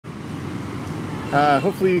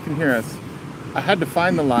Hopefully you can hear us. I had to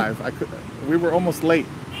find the live. We were almost late.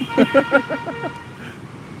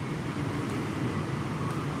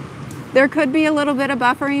 There could be a little bit of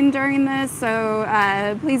buffering during this, so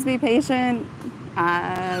please be patient.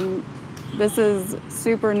 This is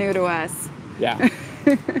super new to us. Yeah.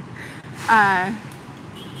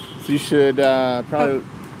 So you should probably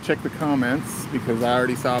check the comments because I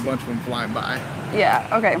already saw a bunch of them flying by. Yeah,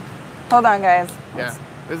 okay. Hold on, guys. Yeah.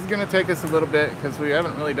 This is going to take us a little bit because we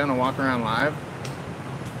haven't really done a walk around live.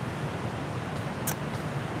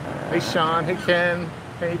 Hey, Sean. Hey, Ken.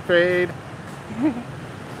 Hey, Fade.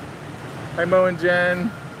 Hi, Mo and Jen.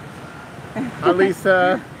 Hi,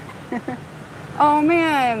 Lisa. Oh,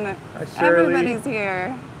 man. Hi, Shirley. Everybody's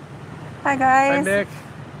here. Hi, guys. Hi, Nick.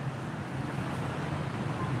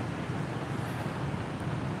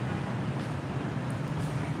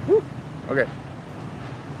 Woo. Okay.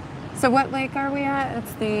 So what lake are we at?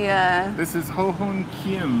 It's the... This is Ho Hon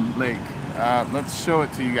Kiem Lake. Let's show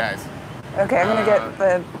it to you guys. Okay, I'm going to get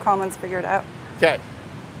the comments figured out. Okay.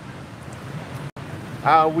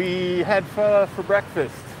 We had pho for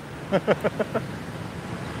breakfast.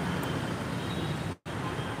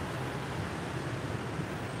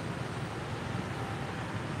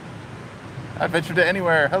 Adventure to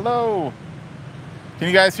Anywhere. Hello. Can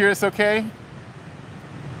you guys hear us okay?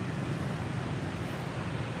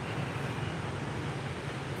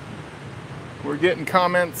 We're getting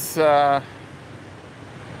comments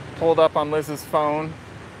pulled up on Liz's phone.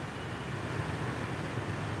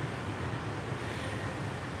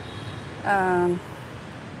 Not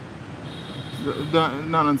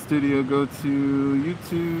on studio. Go to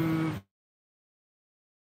YouTube.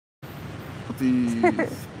 These,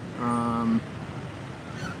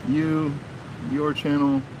 your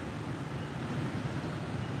channel,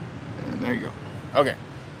 and there you go. Okay.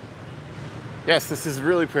 Yes, this is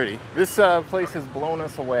really pretty. This place has blown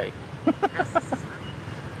us away.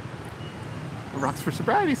 Rocks for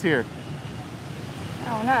Sobriety's here.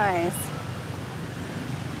 Oh, nice.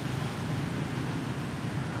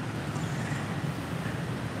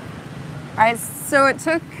 All right, so it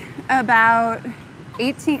took about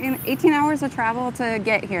 18 hours of travel to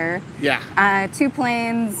get here. Yeah. 2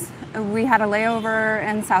 planes. We had a layover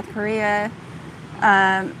in South Korea.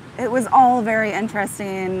 It was all very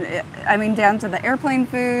interesting. I mean, down to the airplane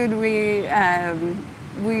food. We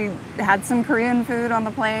had some Korean food on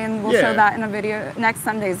the plane. We'll show that in a video, next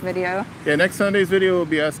Sunday's video. Yeah, next Sunday's video will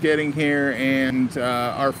be us getting here and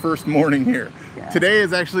our first morning here. Yeah. Today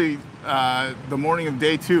is actually the morning of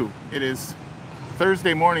day 2. It is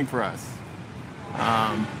Thursday morning for us.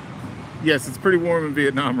 Yes, it's pretty warm in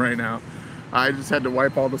Vietnam right now. I just had to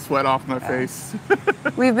wipe all the sweat off my face.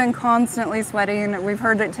 We've been constantly sweating. We've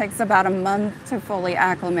heard it takes about a month to fully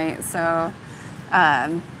acclimate, so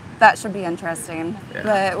that should be interesting. Yeah.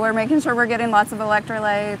 But we're making sure we're getting lots of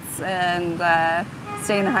electrolytes and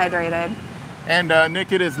staying hydrated. And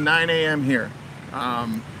Nick, it is 9 a.m. here.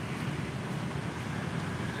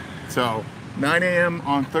 So 9 a.m.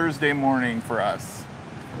 on Thursday morning for us.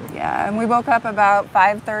 Yeah, and we woke up about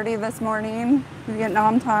 5:30 this morning,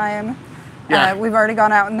 Vietnam time. Yeah. We've already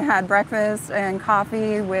gone out and had breakfast and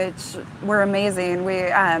coffee, which were amazing.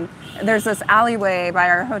 There's this alleyway by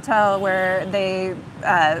our hotel where they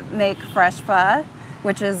make fresh pho,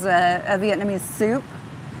 which is a Vietnamese soup.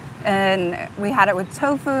 And we had it with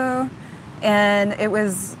tofu, and it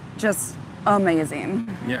was just amazing.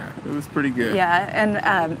 Yeah, it was pretty good. Yeah,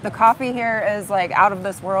 and the coffee here is like out of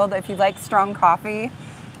this world. If you like strong coffee,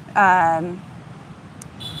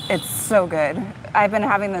 it's so good. I've been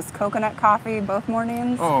having this coconut coffee both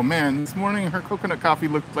mornings. Oh man, this morning her coconut coffee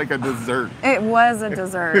looked like a dessert. It was a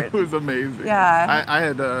dessert. It was amazing. Yeah. I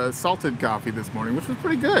had salted coffee this morning, which was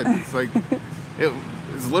pretty good. It's like,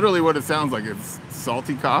 it's literally what it sounds like. It's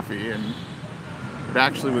salty coffee, and it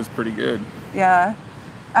actually was pretty good. Yeah.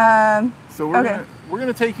 So we're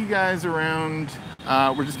gonna take you guys around.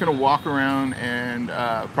 We're just gonna walk around and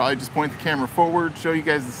probably just point the camera forward, show you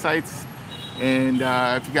guys the sights. And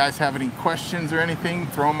if you guys have any questions or anything,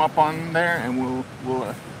 throw them up on there, and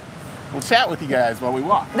we'll chat with you guys while we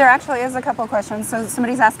walk. There actually is a couple questions. So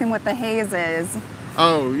somebody's asking what the haze is.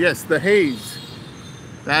 Oh yes, the haze.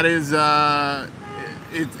 That is,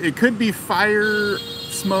 it could be fire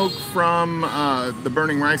smoke from the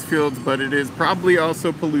burning rice fields, but it is probably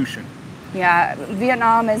also pollution. Yeah,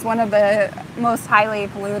 Vietnam is one of the most highly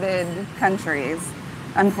polluted countries,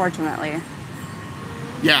 unfortunately.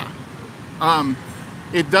 Yeah.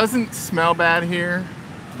 It doesn't smell bad here,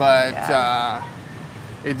 but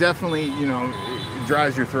it definitely, it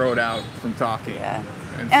dries your throat out from talking and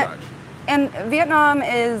such. And Vietnam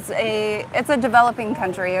is it's a developing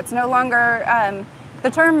country. It's no longer, the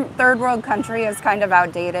term third world country is kind of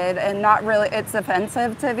outdated and not really, it's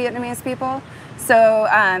offensive to Vietnamese people. So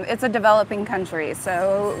it's a developing country.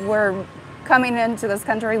 So we're coming into this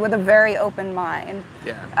country with a very open mind.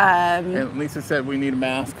 Yeah. And Lisa said we need a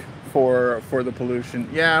mask for the pollution.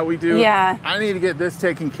 Yeah, we do. Yeah. I need to get this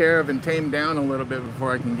taken care of and tamed down a little bit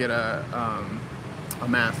before I can get a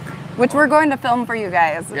mask. Which we're going to film for you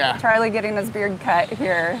guys. Yeah. Charlie getting his beard cut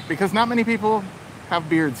here. Because not many people have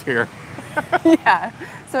beards here. Yeah,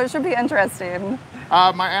 so it should be interesting.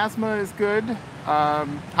 My asthma is good.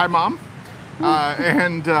 Hi, Mom.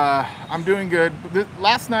 And I'm doing good.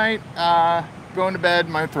 Last night, going to bed,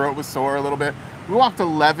 my throat was sore a little bit. We walked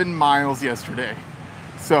 11 miles yesterday.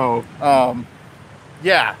 So,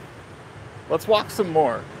 yeah, let's walk some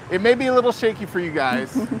more. It may be a little shaky for you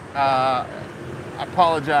guys. I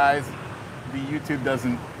apologize. The YouTube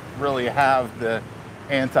doesn't really have the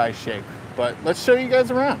anti-shake, but let's show you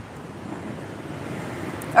guys around.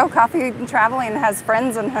 Oh, Coffee Traveling has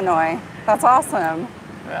friends in Hanoi. That's awesome.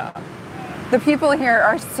 Yeah. The people here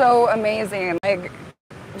are so amazing, like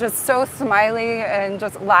just so smiley and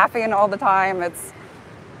just laughing all the time. It's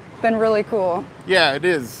been really cool. Yeah, it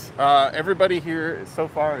is. Everybody here so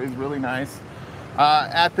far is really nice.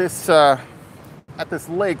 At this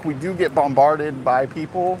lake, we do get bombarded by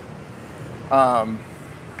people.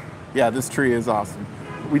 Yeah, this tree is awesome.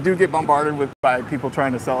 We do get bombarded by people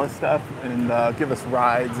trying to sell us stuff and give us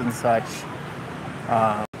rides and such.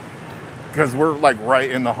 Because we're like right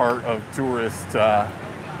in the heart of tourist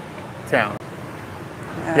town.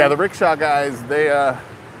 Yeah, the rickshaw guys, they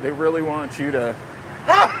really want you to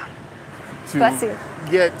Bless you.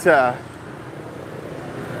 get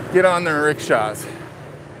on their rickshaws.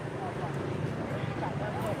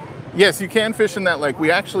 Yes, you can fish in that lake.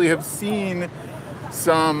 We actually have seen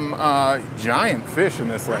some giant fish in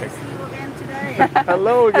this lake.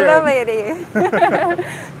 Hello again. Hello, lady.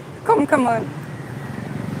 Come on.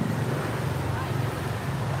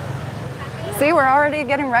 See, we're already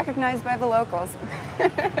getting recognized by the locals.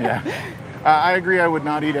 Yeah. I agree, I would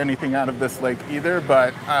not eat anything out of this lake either,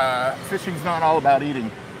 but fishing's not all about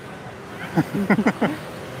eating.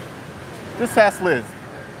 Just ask Liz.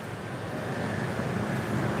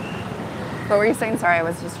 What were you saying? Sorry, I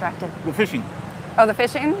was distracted. The fishing. Oh, the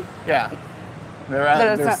fishing? Yeah. They're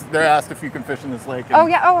asked if you can fish in this lake. Oh,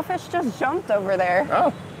 yeah. Oh, a fish just jumped over there.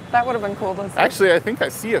 Oh. That would have been cool to see. Actually, I think I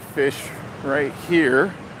see a fish right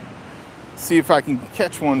here. See if I can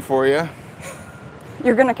catch one for you.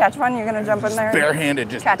 You're going to catch one? You're going to jump in there? Barehanded,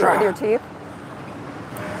 just catch it with your teeth?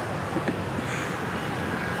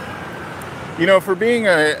 You know, for being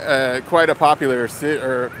quite a popular city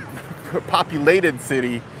or populated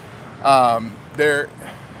city, there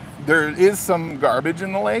is some garbage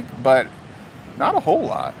in the lake, but not a whole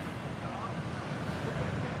lot.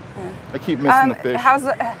 I keep missing the fish.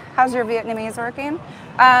 How's your Vietnamese working?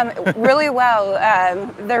 Really well.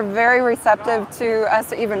 They're very receptive to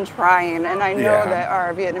us even trying, and I know that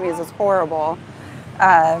our Vietnamese is horrible,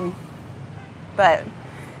 but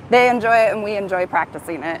they enjoy it and we enjoy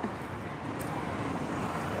practicing it.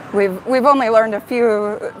 We've only learned a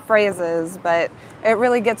few phrases, but it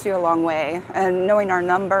really gets you a long way, and knowing our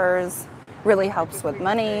numbers really helps with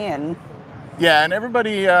money. And yeah, and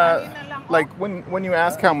everybody like when you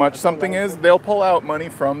ask how much something is, they'll pull out money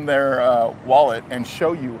from their wallet and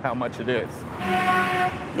show you how much it is.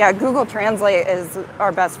 Yeah, Google Translate is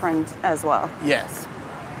our best friend as well. Yes.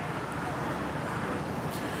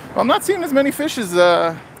 Well, I'm not seeing as many fish as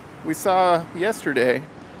we saw yesterday,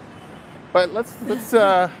 but let's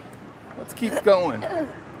keep going.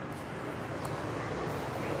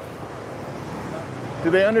 Do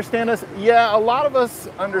they understand us? Yeah, a lot of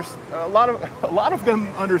them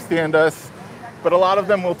understand us, but a lot of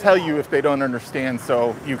them will tell you if they don't understand.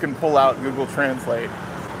 So you can pull out Google Translate.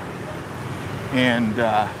 And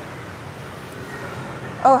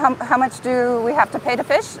how much do we have to pay to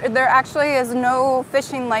fish? There actually is no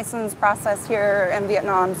fishing license process here in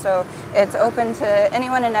Vietnam, so it's open to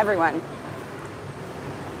anyone and everyone.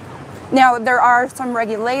 Now, there are some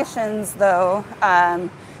regulations, though.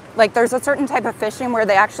 Like there's a certain type of fishing where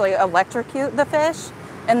they actually electrocute the fish,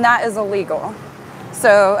 and that is illegal.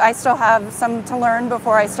 So I still have some to learn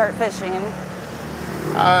before I start fishing.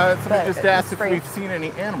 Somebody just asked if we've seen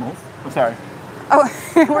any animals. I'm sorry. Oh,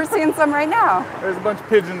 we're seeing some right now. There's a bunch of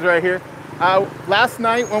pigeons right here. Last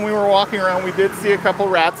night when we were walking around, we did see a couple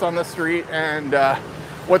rats on the street, and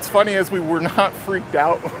what's funny is we were not freaked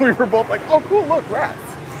out. We were both like, oh cool, look, rats.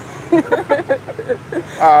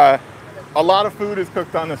 A lot of food is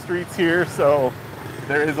cooked on the streets here, so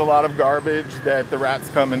there is a lot of garbage that the rats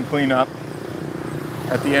come and clean up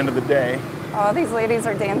at the end of the day. Oh, these ladies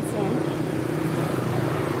are dancing.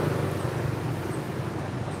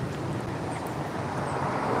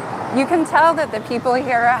 You can tell that the people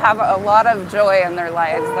here have a lot of joy in their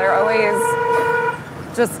lives. They're always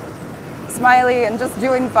just smiley and just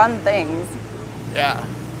doing fun things. Yeah.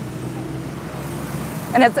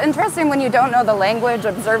 And it's interesting when you don't know the language,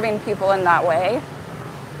 observing people in that way.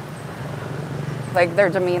 Like their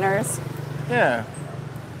demeanors. Yeah.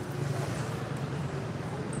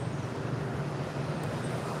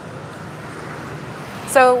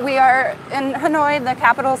 So we are in Hanoi, the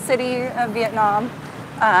capital city of Vietnam.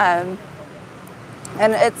 And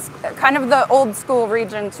it's kind of the old school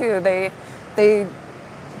region too. They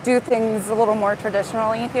do things a little more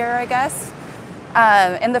traditionally here, I guess.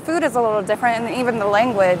 And the food is a little different, and even the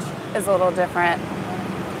language is a little different.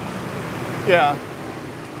 Yeah.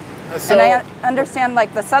 So, and I understand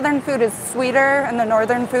like the southern food is sweeter and the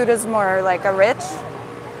northern food is more like a rich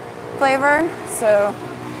flavor. So,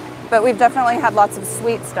 but we've definitely had lots of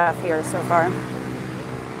sweet stuff here so far.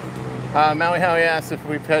 Maui Howie asked if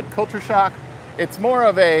we've had culture shock. It's more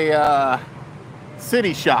of a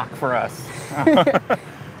city shock for us. The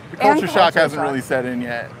culture shock hasn't really set in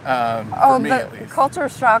yet. For me, at least. Culture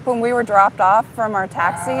shock when we were dropped off from our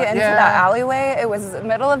taxi into that alleyway. It was the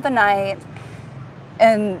middle of the night,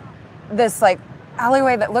 and this like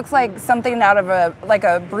alleyway that looks like something out of a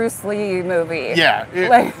Bruce Lee movie. Yeah, it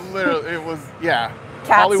was. Yeah, cats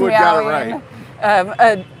Hollywood meowing. got it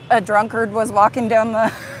right. A drunkard was walking down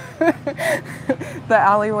the the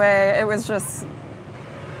alleyway. It was just,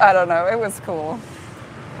 I don't know. It was cool.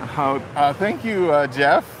 Thank you,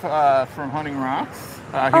 Jeff, from Hunting Rocks.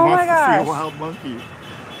 He wants to see a wild monkey.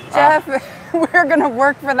 Jeff, we're going to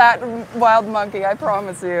work for that wild monkey, I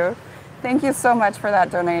promise you. Thank you so much for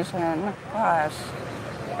that donation. Gosh.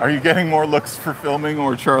 Are you getting more looks for filming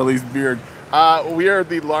or Charlie's beard? We are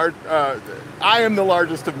I am the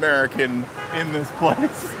largest American in this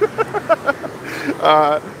place.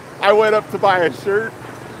 I went up to buy a shirt.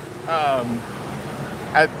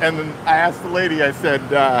 And then I asked the lady, I said,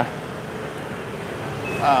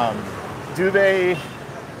 do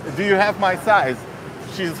you have my size?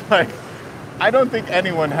 She's like, I don't think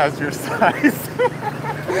anyone has your size.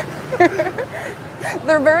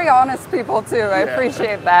 They're very honest people too. I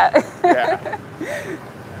appreciate that. Yeah.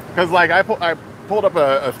 Because like I pulled up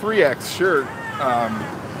a 3X shirt.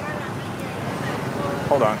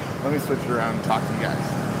 Hold on, let me switch it around and talk to you guys.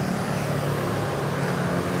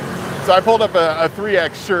 So I pulled up a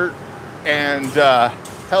 3X shirt and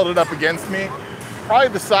held it up against me. Probably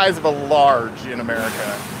the size of a large in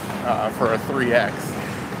America for a 3X.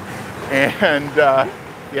 And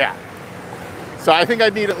yeah. So I think I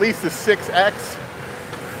need at least a 6X.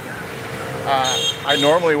 I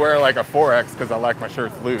normally wear like a 4X because I like my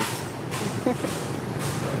shirts loose.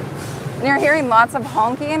 And you're hearing lots of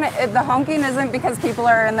honking. The honking isn't because people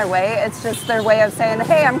are in their way. It's just their way of saying,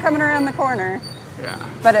 hey, I'm coming around the corner. Yeah.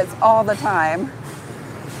 But it's all the time.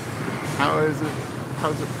 How is it?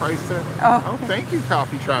 How's it priced at? Oh, thank you,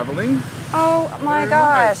 Coffee Traveling. Oh my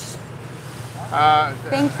gosh.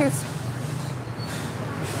 Thank you.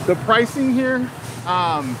 The pricing here,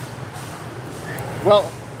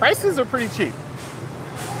 well, prices are pretty cheap.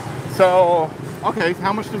 So, okay,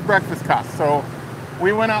 how much does breakfast cost? So,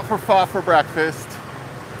 we went out for pho for breakfast.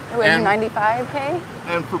 It was $95K?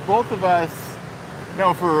 And for both of us,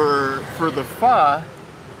 no, for the pho,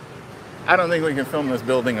 I don't think we can film this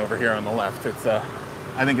building over here on the left. It's I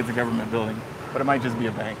think it's a government building, but it might just be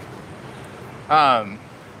a bank.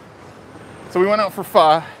 So we went out for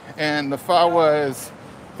pho, and the pho was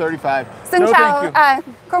 $35. Xin chào.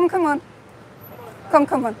 Come on.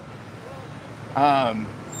 Come on.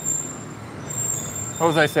 What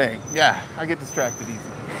was I saying? Yeah, I get distracted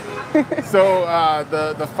easily. So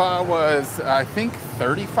the pho was, I think,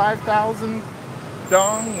 35,000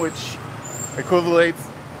 dong, which is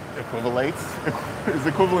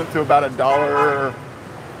equivalent to about $1.30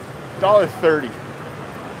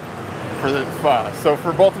 for the pho. So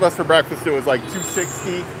for both of us for breakfast, it was like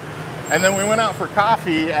 $2.60, and then we went out for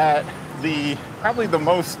coffee at probably the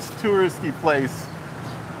most touristy place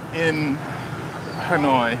in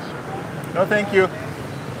Hanoi. No, thank you.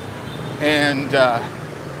 And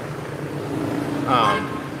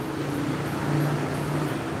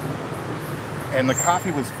and the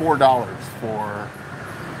coffee was $4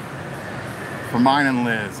 for mine and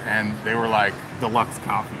Liz, and they were like deluxe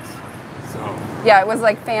coffees. So yeah, it was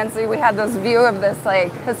like fancy. We had this view of this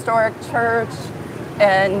like historic church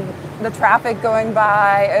and the traffic going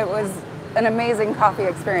by. an amazing coffee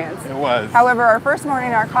experience. It was. However, our first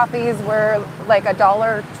morning, our coffees were like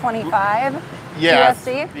 $1.25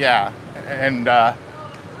 USD. Yeah, and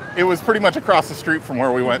it was pretty much across the street from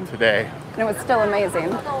where we went today. And it was still amazing,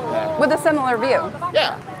 with a similar view.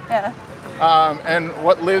 Yeah. Yeah. And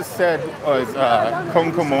what Liz said was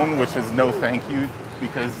 "Kong Kumon," which is no thank you,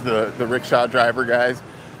 because the rickshaw driver guys,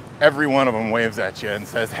 every one of them waves at you and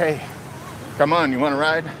says, "Hey, come on, you want to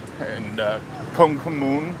ride?" And "Kong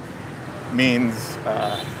Kumon" means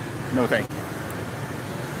no thank you.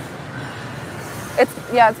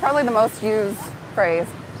 It's probably the most used phrase.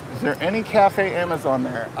 Is there any Cafe Amazon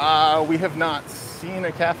there? We have not seen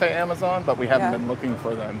a Cafe Amazon, but we haven't been looking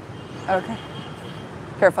for them. Okay.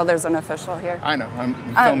 Careful, there's an official here. I know, I'm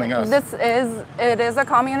filming us. It is a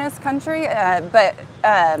communist country, but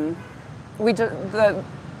the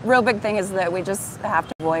real big thing is that we just have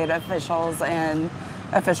to avoid officials and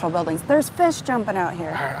official buildings. There's fish jumping out here.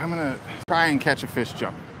 All right, I'm gonna try and catch a fish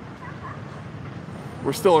jump.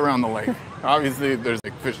 We're still around the lake. Obviously, there's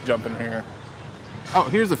a fish jumping here. Oh,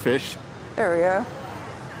 here's a fish. There we go.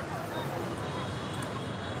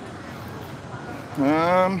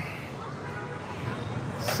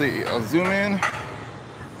 Let's see, I'll zoom in.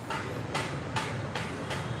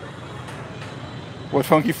 What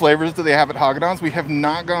funky flavors do they have at Haagen-Dazs? We have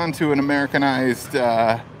not gone to an Americanized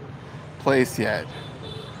place yet.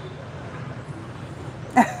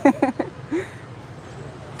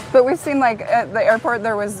 But we've seen, like, at the airport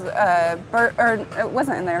there was, or it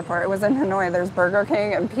wasn't in the airport, it was in Hanoi. There's Burger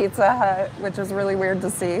King and Pizza Hut, which is really weird to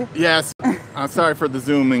see. Yes, I'm sorry for the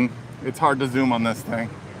zooming. It's hard to zoom on this thing.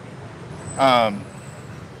 Oh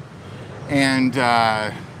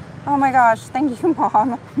my gosh, thank you,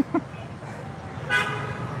 Mom.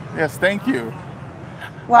 Yes, thank you.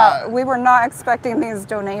 Well, we were not expecting these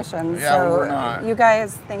donations, yeah, so we were not. You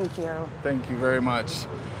guys, thank you. Thank you very much.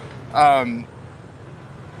 What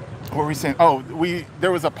were we saying? Oh,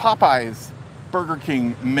 there was a Popeyes Burger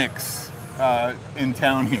King mix in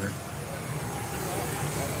town here.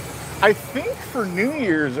 I think for New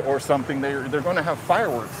Year's or something, they're going to have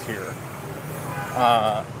fireworks here,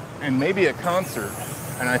 and maybe a concert.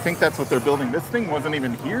 And I think that's what they're building. This thing wasn't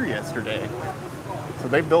even here yesterday, so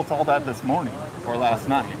they built all that this morning or last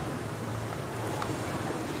night.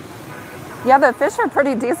 Yeah, the fish are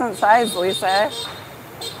pretty decent size, Lisa.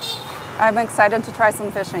 I'm excited to try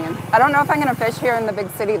some fishing. I don't know if I'm going to fish here in the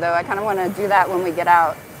big city, though. I kind of want to do that when we get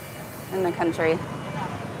out in the country.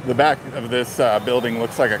 The back of this building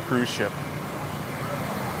looks like a cruise ship.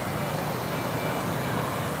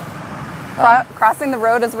 Crossing the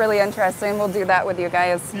road is really interesting. We'll do that with you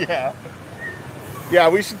guys. Yeah. Yeah,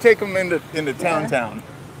 we should take them into town.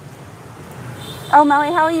 Oh,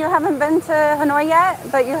 Melly, how you haven't been to Hanoi yet,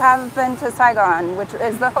 but you have been to Saigon, which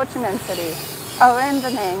is the Ho Chi Minh City. Oh, and Da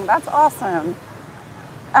Nang. That's awesome.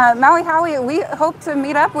 Maui Howie, we hope to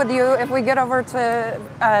meet up with you if we get over to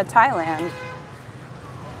Thailand.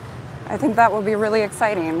 I think that will be really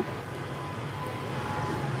exciting.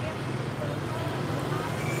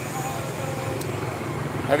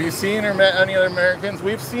 Have you seen or met any other Americans?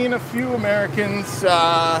 We've seen a few Americans.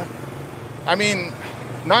 I mean,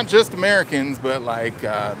 not just Americans, but like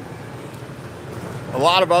a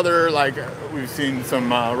lot of other, like we've seen some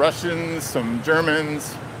Russians, some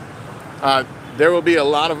Germans. There will be a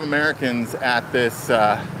lot of Americans at this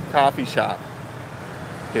coffee shop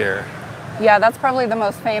here. Yeah, that's probably the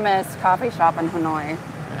most famous coffee shop in Hanoi.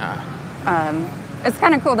 Yeah. It's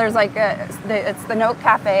kind of cool. There's like it's the Note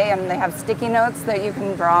Cafe, and they have sticky notes that you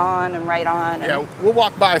can draw on and write on. Yeah, we'll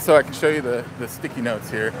walk by so I can show you the sticky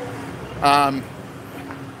notes here. Well,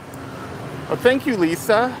 thank you,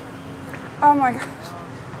 Lisa. Oh my gosh,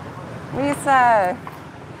 Lisa!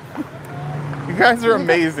 You guys are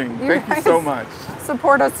amazing. Thank you so much.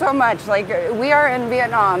 Support us so much. Like, we are in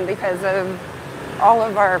Vietnam because of all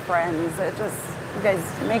of our friends. You guys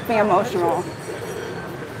make me emotional.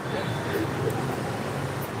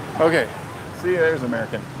 Okay, see, there's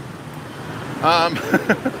American.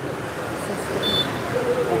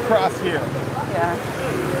 We'll cross here. Yeah.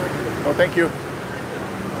 Oh, thank you.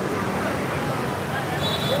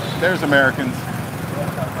 There's Americans.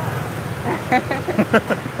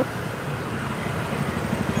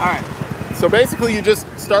 All right. So basically, you just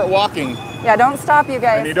start walking. Yeah, don't stop, you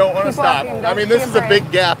guys. And you don't want to stop. Walking. I mean, this is a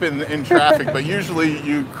big gap in traffic, but usually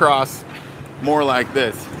you cross more like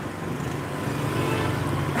this.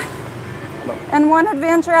 And one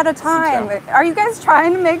adventure at a time. Are you guys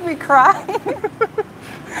trying to make me cry?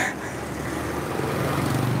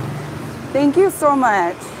 Thank you so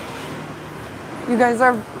much. You guys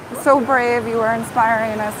are so brave. You are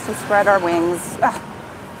inspiring us to spread our wings.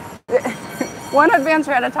 one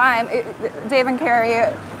adventure at a time. Dave and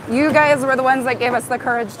Carrie, you guys were the ones that gave us the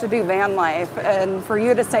courage to do van life, and for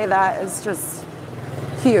you to say that is just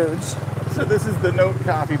huge. So this is the Note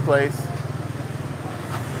coffee place.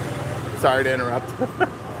 Sorry to interrupt,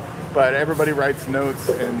 but everybody writes notes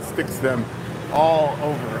and sticks them all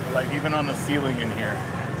over, like even on the ceiling in here.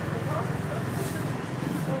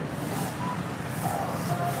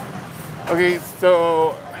 Okay,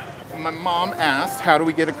 so my mom asked, how do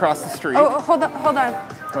we get across the street? Oh, hold on. What?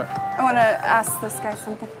 I want to ask this guy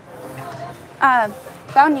something.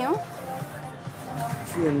 Bao nhiêu?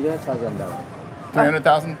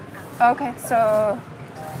 300,000? Okay, so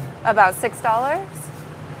about $6?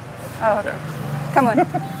 Oh, okay. Come on.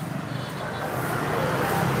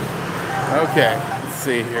 Okay, let's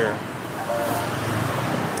see here.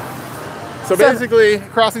 So basically,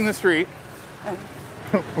 crossing the street,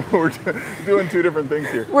 we're doing two different things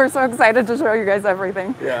here. We're so excited to show you guys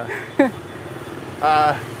everything. Yeah.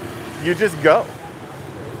 You just go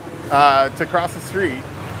to cross the street.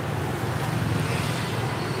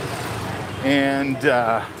 And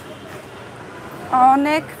oh,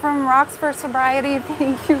 Nick from Rocks for Sobriety,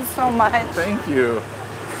 thank you so much. Thank you.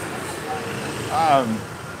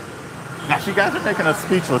 Gosh, you guys are making us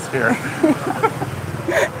speechless here.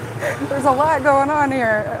 There's a lot going on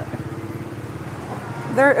here.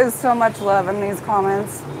 There is so much love in these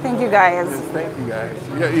comments. Thank you guys. Yes, thank you guys.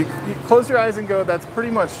 Yeah, you close your eyes and go, that's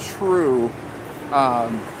pretty much true.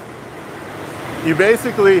 You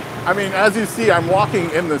basically, I mean, as you see, I'm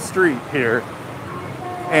walking in the street here,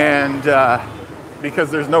 and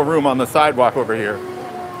because there's no room on the sidewalk over here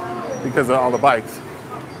because of all the bikes.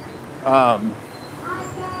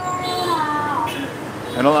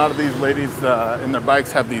 And a lot of these ladies in their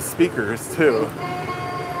bikes have these speakers too.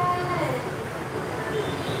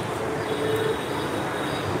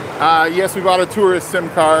 Yes, we bought a tourist SIM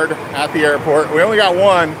card at the airport. We only got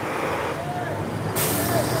one.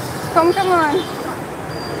 Come on.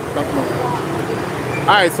 All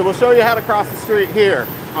right, so we'll show you how to cross the street here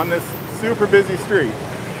on this super busy street.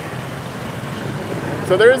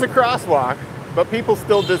 So there is a crosswalk, but people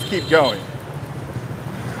still just keep going.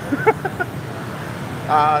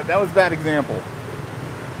 That was a bad example.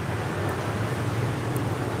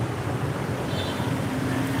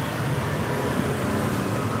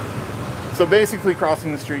 So basically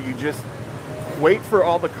crossing the street, you just wait for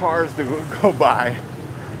all the cars to go by,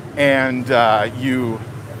 and you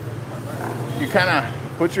kind of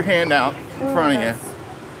put your hand out in front of you,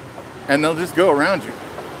 and they'll just go around you.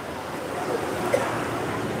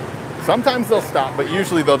 Sometimes they'll stop, but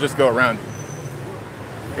usually they'll just go around you.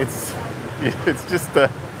 It's just the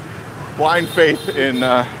blind faith in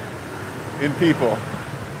people.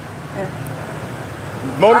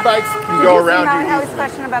 Motorbikes can go around you. How his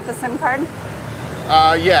question about the SIM card?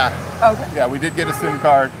 Yeah. Okay. Yeah, we did get a SIM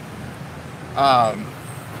card.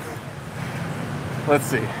 Let's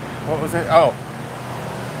see. What was it? Oh.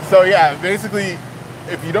 So yeah, basically,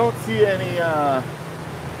 if you don't see any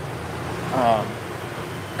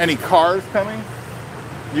cars coming,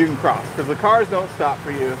 you can cross, because the cars don't stop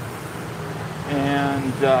for you,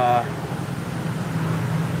 and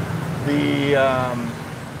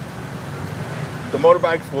the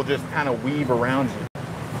motorbikes will just kind of weave around you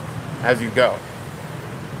as you go.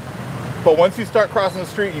 But once you start crossing the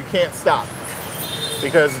street, you can't stop,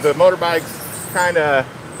 because the motorbikes kind of,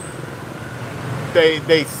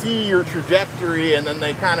 they see your trajectory, and then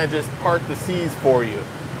they kind of just part the seas for you.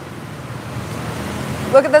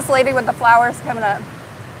 Look at this lady with the flowers coming up.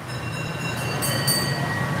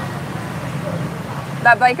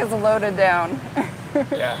 That bike is loaded down.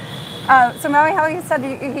 Yeah. So Maui, how you said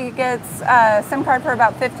he gets a SIM card for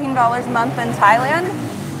about $15 a month in Thailand.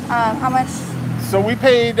 How much? So we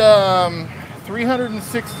paid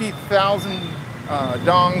 360,000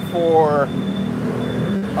 dong for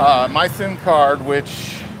my SIM card,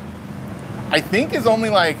 which I think is only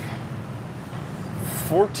like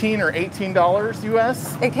 $14 or $18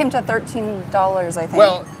 US. It came to $13, I think.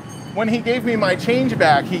 Well, when he gave me my change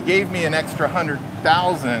back, he gave me an extra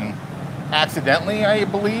 100,000 accidentally, I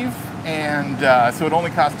believe, and so it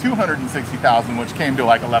only cost 260,000, which came to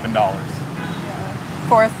like $11.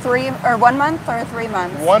 For 1 month or 3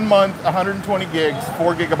 months? 1 month, 120 gigs,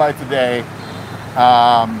 4 gigabytes a day.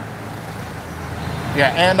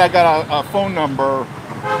 Yeah, and I got a phone number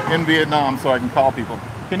in Vietnam so I can call people.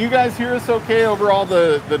 Can you guys hear us okay over all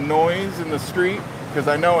the noise in the street? Because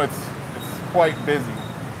I know it's quite busy.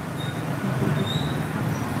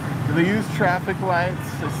 Do they use traffic lights?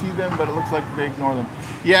 I see them, but it looks like they ignore them.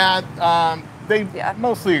 Yeah, they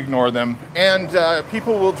mostly ignore them. And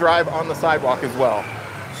people will drive on the sidewalk as well.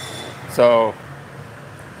 So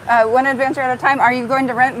One adventure at a time. Are you going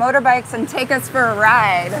to rent motorbikes and take us for a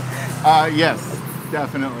ride? Yes,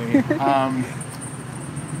 definitely.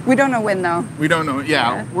 We don't know when though. We don't know.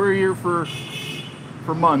 Yeah. We're here for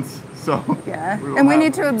months, so. Yeah, and we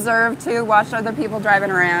need to observe too, watch other people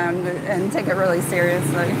driving around and take it really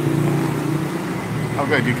seriously. Oh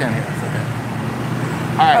good, you can hear us, okay.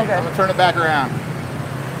 All right, okay. I'm gonna turn it back around.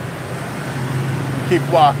 Keep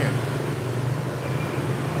walking.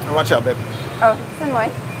 And watch out, babe. Oh,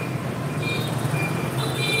 Hanoi.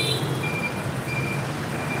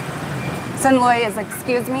 Hanoi is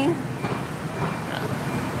excuse me. Yeah.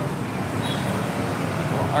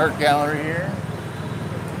 Little art gallery here.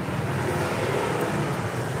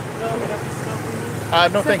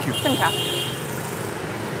 No, thank you. I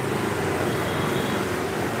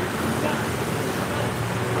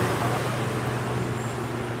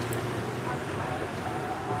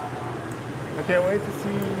can't wait to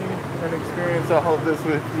see and experience all of this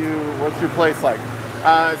with you. What's your place like?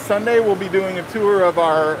 Sunday we'll be doing a tour of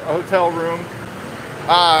our hotel room.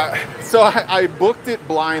 So I booked it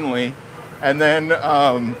blindly, and then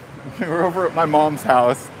we were over at my mom's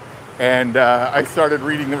house, and I started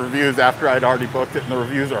reading the reviews after I'd already booked it, and the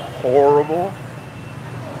reviews are horrible.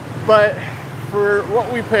 But for what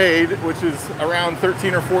we paid, which is around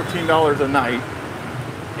 $13 or $14 a night,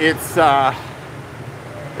 it's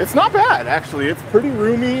not bad, actually. It's pretty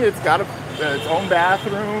roomy. It's got its own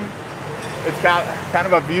bathroom. It's got kind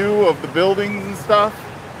of a view of the buildings and stuff.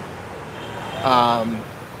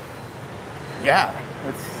 Yeah,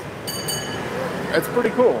 it's pretty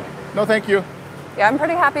cool. No, thank you. Yeah, I'm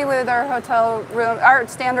pretty happy with our hotel room. Our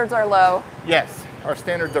standards are low. Yes, our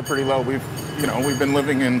standards are pretty low. We've been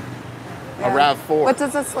living in a RAV4. What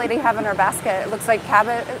does this lady have in her basket? It looks like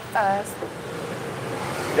cabbage.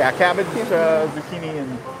 Yeah, cabbage, zucchini,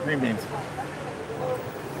 and green beans.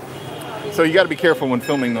 So you got to be careful when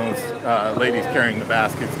filming those ladies carrying the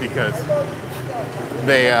baskets, because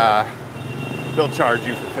they'll charge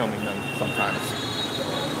you for filming them sometimes.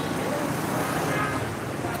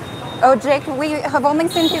 Oh, Jake, we have only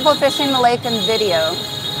seen people fishing the lake in video.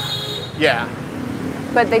 Yeah.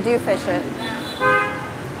 But they do fish it.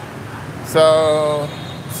 So,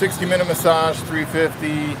 60-minute massage,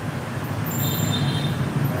 $350.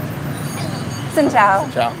 Xin chào.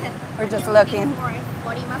 Ciao. We're just looking.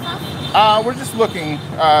 Body massage? We're just looking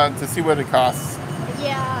to see what it costs.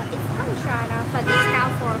 Yeah, it's from China for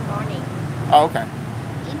discount for morning. Oh, okay.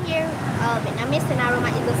 In here, Vietnamese and aroma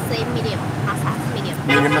is the same medium massage.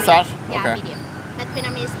 Medium massage? Yeah, okay. medium. But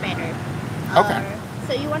Vietnamese is better. Okay.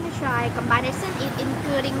 So you want to try combination,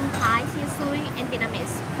 including Thai, Siu and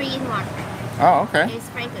Vietnamese, 3-in-1. Oh, okay. It's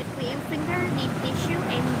very good. Cream finger, deep tissue,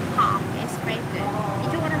 and pop. It's very good.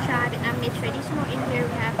 If you want to try Vietnamese traditional, in here we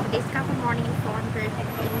have discount for morning 400 in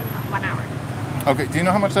 1 hour. Okay. Do you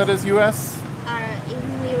know how much that is US? In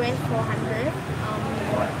US 400.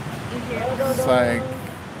 In here It's like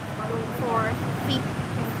for $15.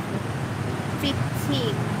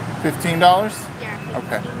 $15? Yeah, $15.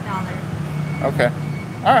 Okay. Okay.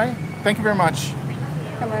 All right. Thank you very much.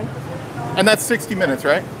 Come on. And that's 60 minutes,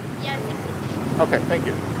 right? Yeah, Okay, thank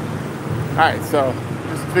you. All right, so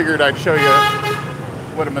just figured I'd show you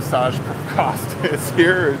what a massage cost is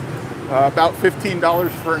here. About $15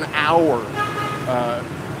 for an hour,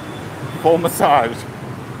 full massage.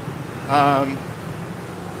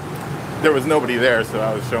 There was nobody there, so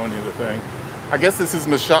I was showing you the thing. I guess this is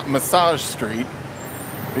Massage Street,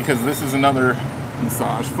 because this is another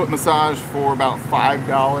massage. Foot massage for about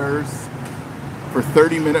 $5 for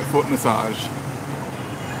 30-minute foot massage.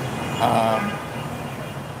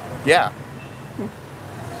 Yeah.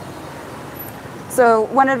 So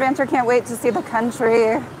one adventure can't wait to see the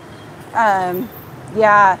country.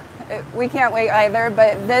 We can't wait either,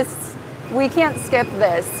 but we can't skip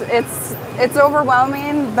this. It's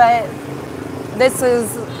overwhelming, but this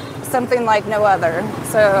is something like no other.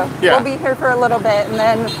 So We'll be here for a little bit, and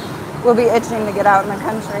then we'll be itching to get out in the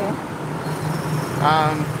country.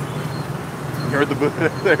 You're the Buddha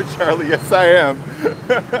there, Charlie. Yes, I am.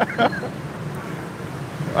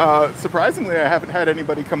 Surprisingly, I haven't had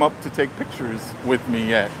anybody come up to take pictures with me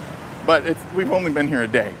yet, but we've only been here a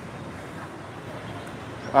day.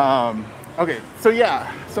 Okay, so yeah,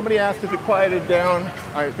 somebody asked if it quieted down.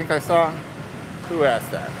 I think I saw. Who asked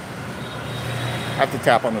that? I have to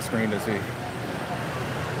tap on the screen to see.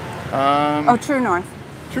 True North.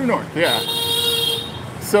 True North, yeah.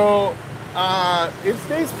 So it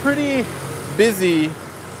stays pretty busy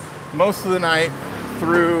most of the night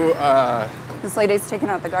through This lady's taking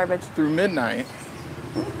out the garbage. Through midnight.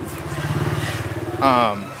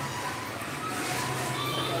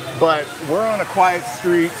 But we're on a quiet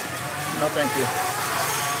street. No, thank you.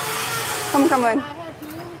 Come on.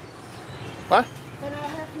 What? Can I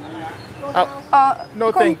have you?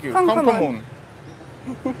 No, thank you. Come on.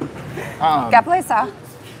 ¿Qué plaza?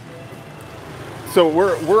 So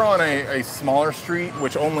we're on a smaller street,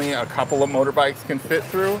 which only a couple of motorbikes can fit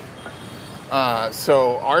through.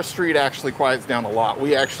 So our street actually quiets down a lot.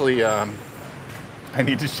 We actually, I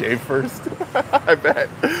need to shave first. I bet.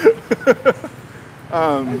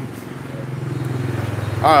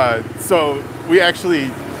 So we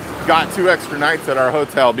actually got 2 extra nights at our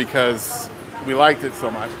hotel because we liked it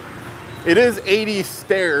so much. It is 80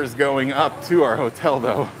 stairs going up to our hotel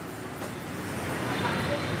though.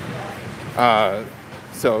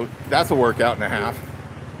 So that's a workout and a half.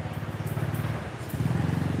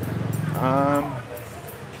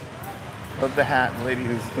 Love the hat the lady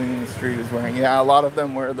who's cleaning the street is wearing. Yeah, a lot of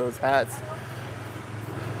them wear those hats.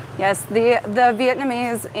 Yes, the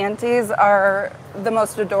Vietnamese aunties are the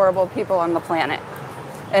most adorable people on the planet.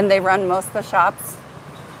 And they run most of the shops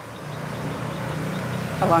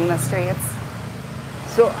along the streets.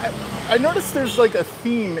 So I noticed there's like a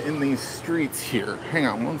theme in these streets here. Hang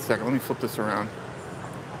on one second, let me flip this around.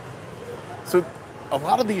 So a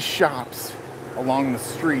lot of these shops along the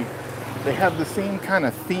street, they have the same kind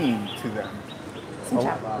of theme to them.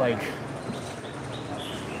 Like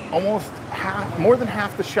almost half, more than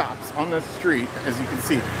half the shops on this street, as you can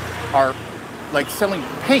see, are like selling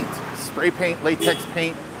paint, spray paint, latex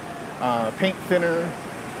paint, paint thinner,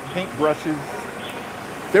 paint brushes.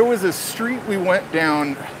 There was a street we went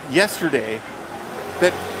down yesterday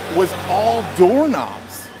that was all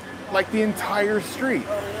doorknobs, like the entire street.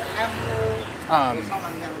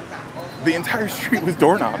 The entire street was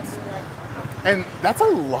doorknobs. And that's a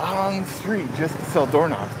long street just to sell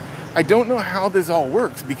doorknobs. I don't know how this all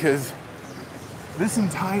works because this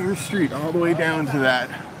entire street, all the way down to that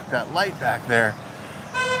light back there,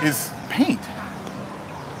 is paint.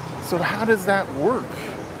 So how does that work?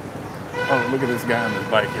 Oh, look at this guy on his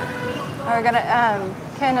bike here. We're gonna,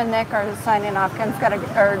 Ken and Nick are signing off. Nick's got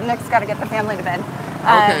to get the family to bed.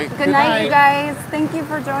 Okay. Good night, you guys. Thank you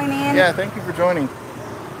for joining. Yeah, thank you for joining.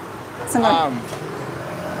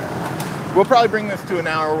 We'll probably bring this to an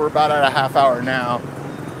hour. We're about at a half hour now.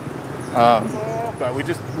 But we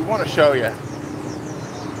want to show you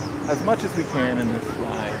as much as we can in this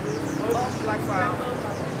ride.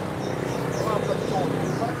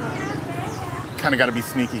 Kind of got to be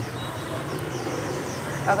sneaky.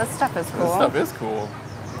 Oh, this stuff is cool. This stuff is cool.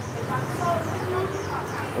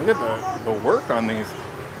 Look at the work on these.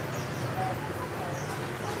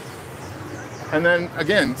 And then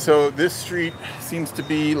again, so this street seems to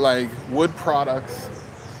be like wood products.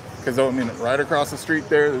 Because I mean, right across the street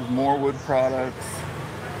there's more wood products.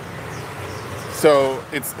 So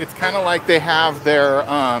it's kind of like they have their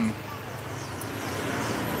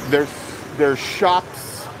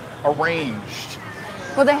shops arranged.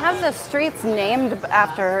 Well, they have the streets named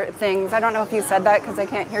after things. I don't know if you said that because I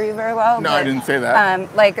can't hear you very well. No, I didn't say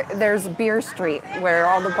that. Like there's Beer Street where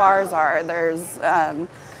all the bars are. There's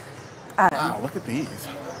wow, look at these.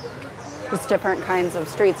 Just different kinds of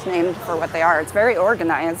streets named for what they are. It's very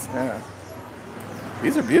organized. Yeah.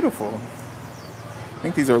 These are beautiful. I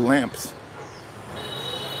think these are lamps.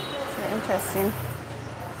 Very interesting.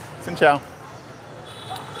 Xin chào.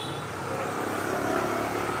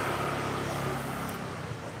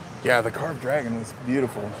 Yeah, the carved dragon was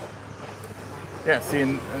beautiful. Yeah, see,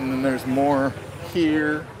 and then there's more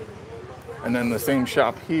here, and then the same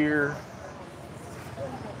shop here.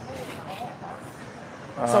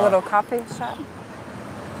 It's a little coffee shop.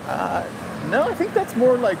 No, I think that's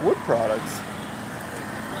more like wood products.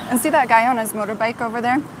 And see that guy on his motorbike over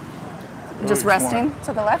there? Just Which resting one?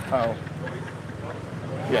 to the left? Oh.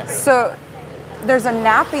 Yes. So there's a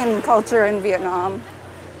napping culture in Vietnam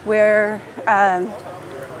where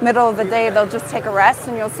middle of the day they'll just take a rest,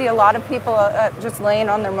 and you'll see a lot of people just laying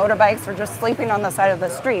on their motorbikes or just sleeping on the side of the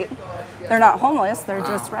street. They're not homeless, they're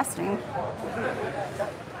just resting.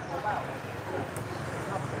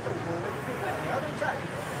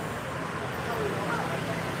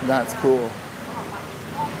 That's cool.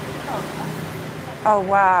 Oh,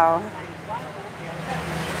 wow.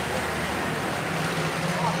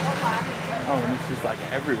 Oh, and it's just like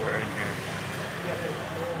everywhere in here.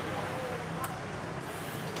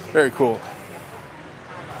 Very cool.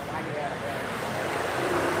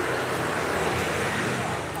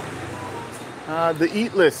 The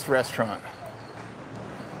Eat List restaurant.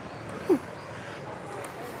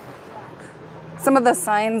 Some of the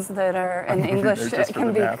signs that are in English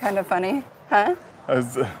can be kind of funny. Huh?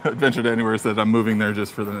 As Adventure to Anywhere said, I'm moving there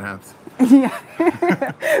just for the naps. Yeah.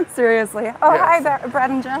 Seriously. Oh, Yes. hi, Brad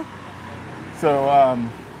and Jen. So,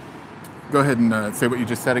 Go ahead and say what you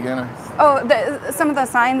just said again. Oh, some of the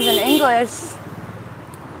signs in English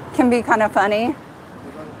can be kind of funny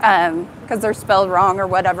because they're spelled wrong or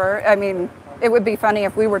whatever. I mean, it would be funny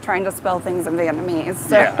if we were trying to spell things in Vietnamese.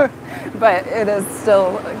 So, yeah. But it is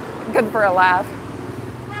still good for a laugh.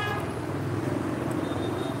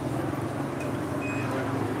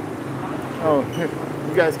 Oh,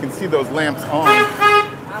 you guys can see those lamps on.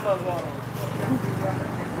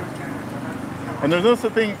 And there's no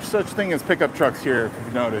such thing as pickup trucks here, if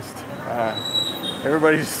you've noticed.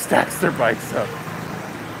 Everybody just stacks their bikes up.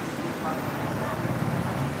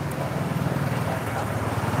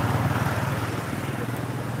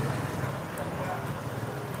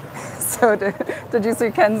 So did you see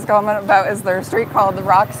Ken's comment about, is there a street called the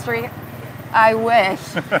Rock Street? I wish.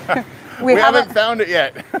 We haven't found it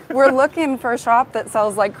yet. We're looking for a shop that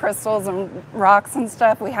sells like crystals and rocks and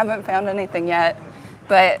stuff. We haven't found anything yet.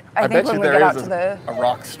 But I think when we get out to a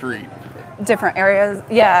rock street. Different areas.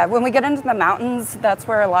 Yeah, when we get into the mountains, that's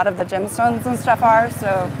where a lot of the gemstones and stuff are.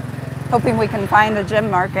 So hoping we can find a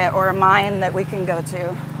gem market or a mine that we can go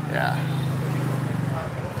to. Yeah.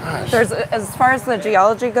 Gosh. As far as the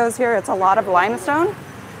geology goes here, it's a lot of limestone.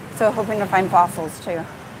 So hoping to find fossils too.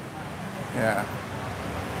 Yeah.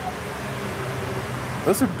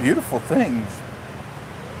 Those are beautiful things.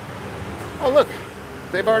 Oh, look.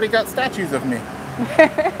 They've already got statues of me.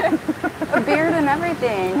 A beard and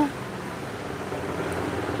everything.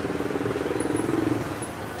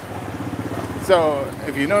 So,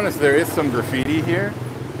 if you notice, there is some graffiti here.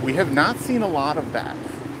 We have not seen a lot of that.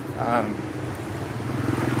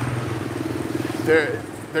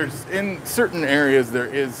 There's in certain areas there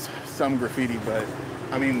is some graffiti, but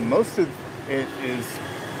I mean most of it is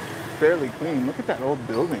fairly clean. Look at that old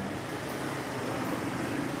building.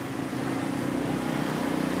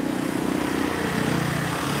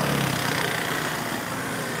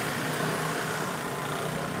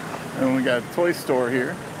 And we got a toy store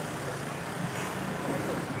here.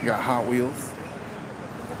 We got Hot Wheels.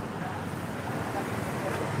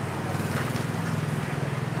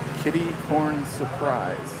 Kitty corn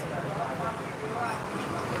surprise.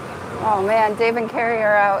 Oh man, Dave and Carrie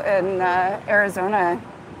are out in Arizona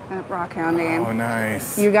at rock hounding. Oh,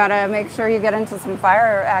 nice. You gotta make sure you get into some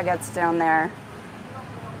fire agates down there.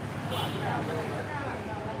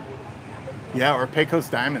 Yeah, or Pecos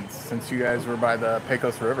Diamonds, since you guys were by the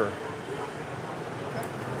Pecos River.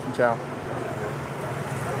 Ciao.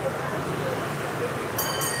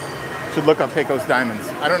 Should look up Pecos Diamonds.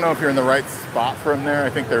 I don't know if you're in the right spot from there. I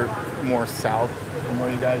think they're more south from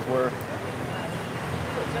where you guys were.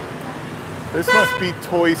 This must be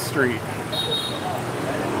Toy Street.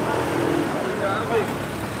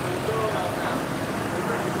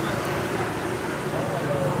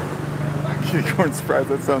 Kitty corn surprise,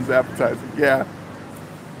 that sounds appetizing. Yeah.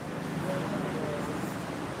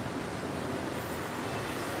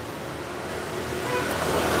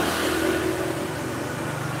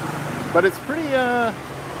 But it's pretty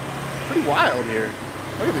wild here.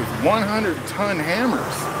 Look at these 100-ton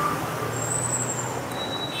hammers.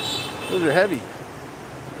 Those are heavy.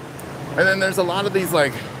 And then there's a lot of these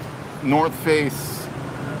like North Face,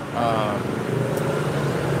 I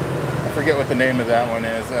forget what the name of that one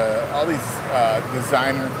is. All these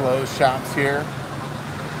designer clothes shops here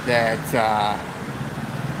that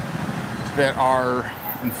are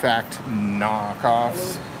in fact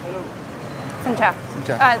knockoffs.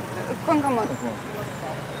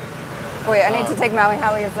 Wait, I need to take Maui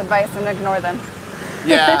Howie's advice and ignore them.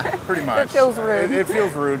 Yeah, pretty much. It feels rude. It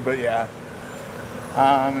feels rude, but yeah.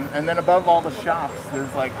 And then above all the shops,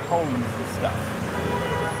 there's like homes and stuff.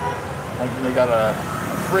 Like they got a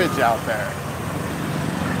fridge out there.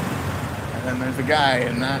 And then there's a guy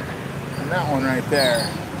in that one right there.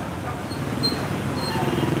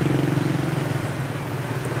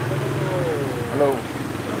 Hello.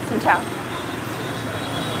 Ciao.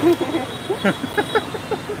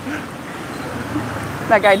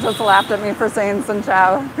 That guy just laughed at me for saying Sin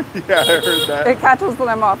Chow. Yeah, I heard that. It catches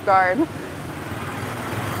them off guard.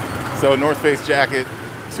 So North Face jacket,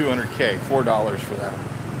 $200K, $4 for that.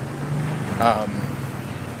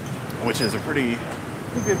 Which is a pretty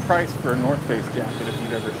good price for a North Face jacket if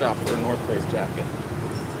you've ever shopped for a North Face jacket.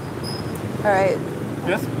 All right.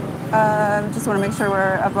 Yes? Just want to make sure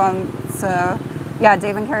we're up on, so yeah,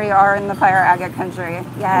 Dave and Carrie are in the fire agate country.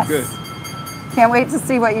 Yes. Oh, good. Can't wait to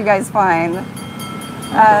see what you guys find.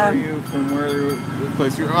 How are you from where the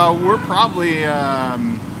place you're? We're probably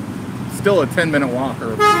still a 10-minute walk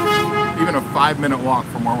or even a 5-minute walk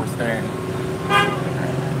from where we're staying.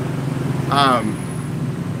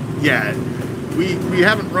 Yeah, we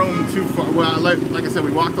haven't roamed too far. Well, like I said,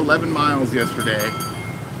 we walked 11 miles yesterday,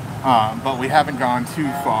 but we haven't gone too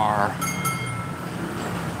far.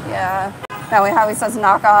 Yeah. That way, how he says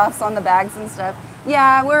knockoffs on the bags and stuff.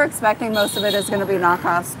 Yeah, we're expecting most of it is going to be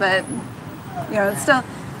knockoffs, but you know, it's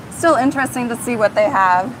still interesting to see what they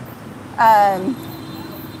have.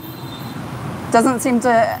 Doesn't seem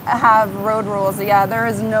to have road rules. Yeah, there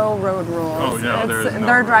is no road rules. Oh no, there is no.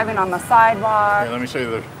 They're driving on the sidewalk. Here, let me show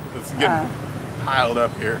you it's getting piled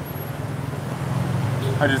up here.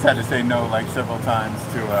 I just had to say no like several times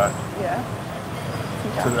to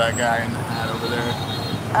to that guy in the hat over there.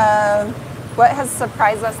 What has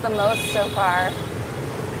surprised us the most so far?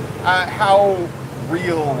 How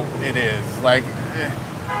real it is. Like,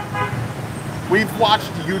 we've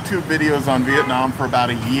watched YouTube videos on Vietnam for about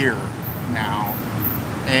a year now,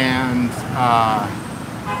 and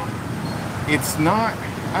it's not,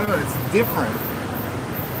 I don't know, it's different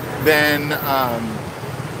than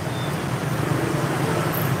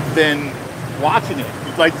watching it.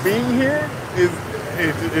 It's like being here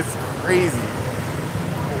it's crazy.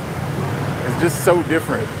 It's just so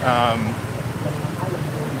different. I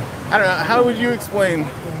don't know, how would you explain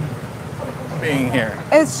being here?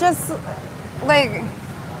 It's just like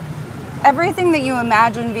everything that you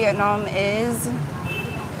imagine Vietnam is,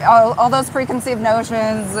 all those preconceived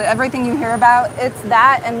notions, everything you hear about, it's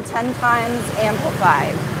that and 10 times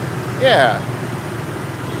amplified. Yeah.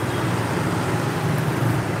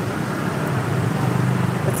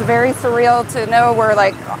 It's very surreal to know we're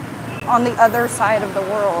like on the other side of the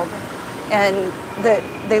world and that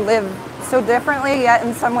they live so differently, yet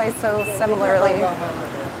in some ways so similarly.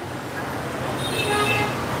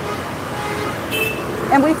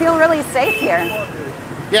 And we feel really safe here.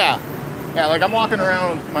 Yeah, like I'm walking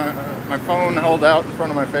around with my phone held out in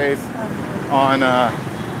front of my face on a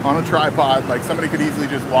tripod, like somebody could easily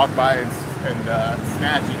just walk by and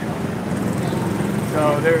snatch it.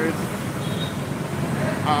 So there's,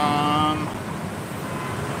 I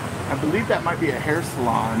believe that might be a hair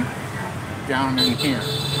salon down in here.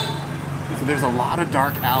 So there's a lot of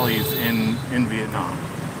dark alleys in Vietnam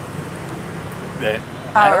that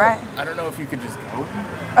I don't know if you could just go.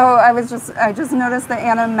 Oh, I just noticed that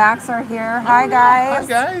Anna and Max are here. Hi guys. Hi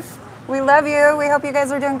guys. We love you. We hope you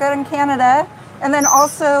guys are doing good in Canada. And then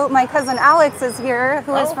also my cousin Alex is here,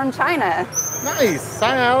 who is from China. Nice.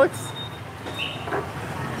 Hi Alex.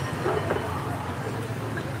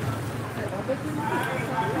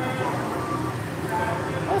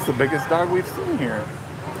 That's the biggest dog we've seen here.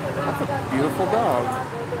 That's a beautiful dog.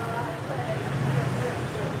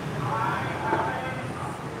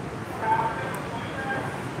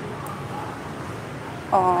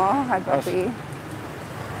 Aw, hi puppy. You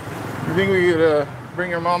think we could bring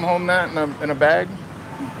your mom home that in a bag?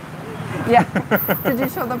 Yeah. Did you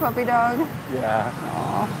show the puppy dog? Yeah.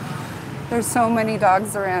 Aw. There's so many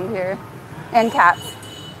dogs around here. And cats.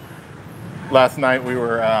 Last night we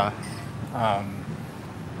were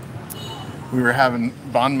having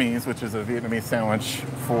banh mi's, which is a Vietnamese sandwich,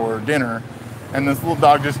 for dinner, and this little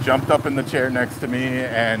dog just jumped up in the chair next to me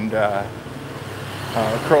and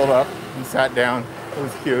curled up and sat down. It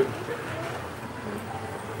was cute.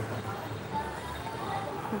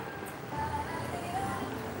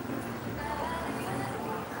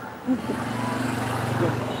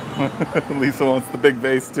 Lisa wants the big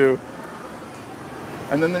vase too.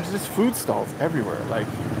 And then there's just food stalls everywhere. Like,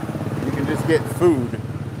 you can just get food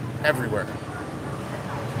everywhere.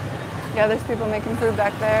 Yeah, there's people making food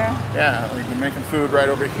back there. Yeah, like they're making food right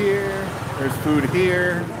over here. There's food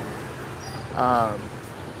here.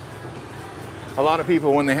 A lot of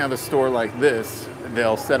people, when they have a store like this,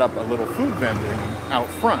 they'll set up a little food vending out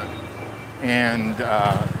front and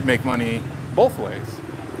make money both ways.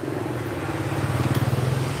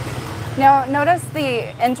 Now, notice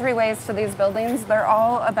the entryways to these buildings. They're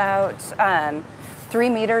all about 3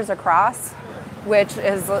 meters across, which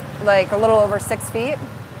is like a little over 6 feet.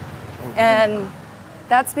 And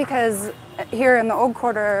that's because here in the Old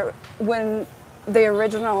Quarter, when they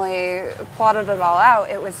originally plotted it all out,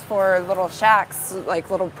 it was for little shacks, like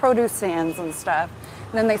little produce stands and stuff.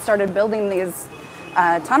 And then they started building these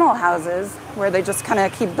tunnel houses where they just kind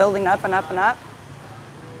of keep building up and up and up.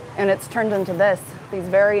 And it's turned into this, these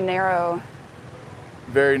very narrow homes.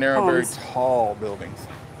 Very tall buildings.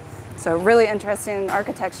 So really interesting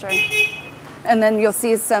architecture. And then you'll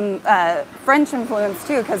see some French influence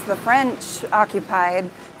too, because the French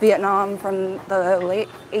occupied Vietnam from the late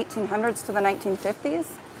 1800s to the 1950s.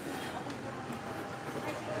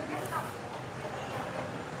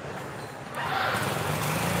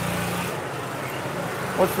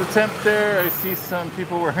 What's the temp there? I see some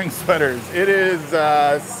people wearing sweaters. It is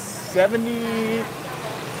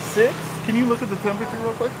 76. Can you look at the temperature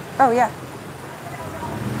real quick? Oh yeah.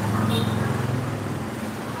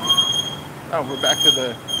 Oh, we're back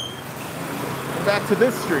to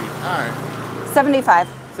this street. All right. 75.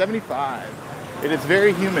 75. It is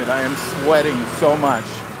very humid. I am sweating so much.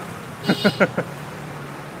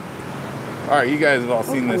 All right, you guys have all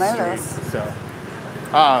seen this street, so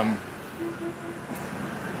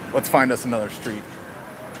let's find us another street.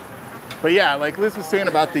 But yeah, like Liz was saying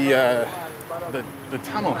about the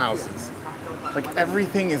tunnel houses, like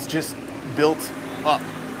everything is just built up,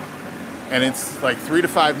 and it's like 3 to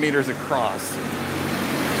 5 meters across.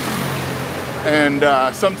 And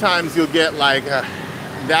sometimes you'll get like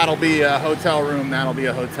that'll be a hotel room, that'll be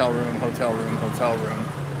a hotel room, hotel room, hotel room.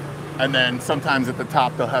 And then sometimes at the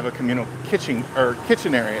top they'll have a communal kitchen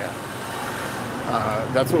area.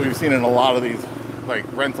 That's what we've seen in a lot of these like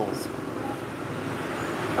rentals.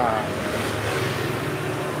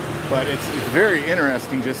 But it's very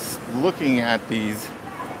interesting just looking at these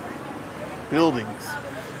buildings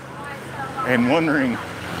and wondering,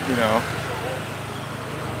 you know,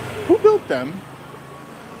 who built them,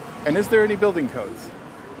 and is there any building codes?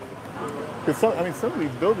 Because some of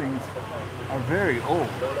these buildings are very old.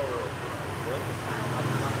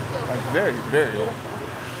 Like very, very old.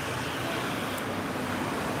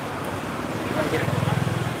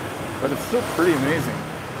 But it's still pretty amazing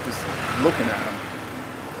just looking at them.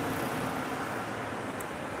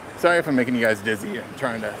 Sorry if I'm making you guys dizzy. I'm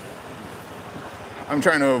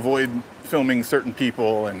trying to avoid filming certain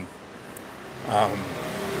people and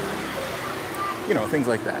you know, things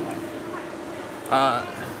like that.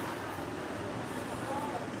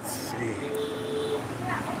 Let's see.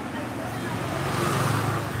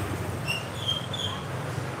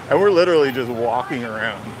 And we're literally just walking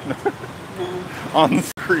around on the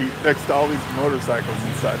street next to all these motorcycles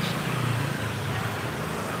and such.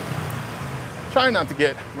 Trying not to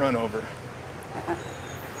get run over.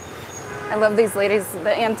 I love these ladies,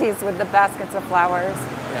 the aunties with the baskets of flowers.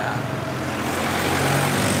 Yeah.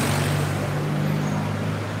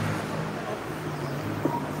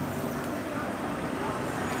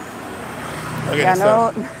 Okay, yeah,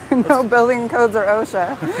 so no building codes or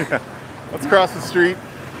OSHA. Yeah. Let's cross the street.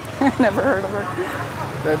 Never heard of her.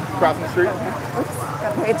 Then crossing the street. Oops,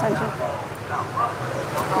 gotta pay attention.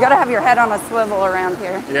 You gotta have your head on a swivel around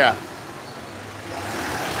here. Yeah.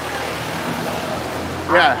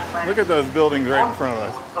 Yeah, look at those buildings right in front of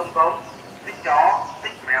us.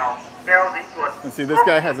 And see, this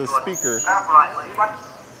guy has a speaker.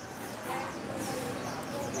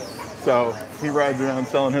 So he rides around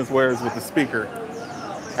selling his wares with the speaker.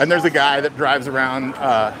 And there's a guy that drives around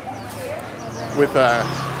with a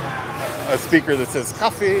speaker that says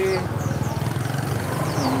coffee.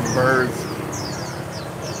 Birds.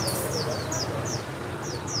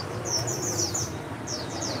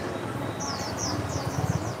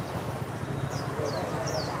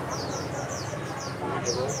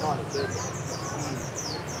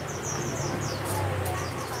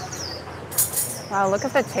 Wow, look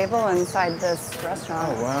at the table inside this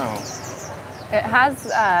restaurant. Oh, wow. It has,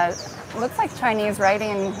 looks like Chinese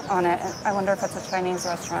writing on it. I wonder if it's a Chinese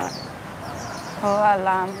restaurant. Hoa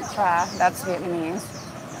Lam Tra, that's Vietnamese.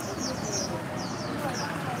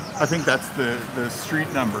 I think that's the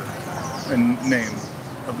street number and name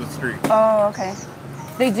of the street. Oh, okay.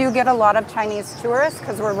 They do get a lot of Chinese tourists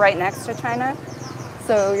because we're right next to China.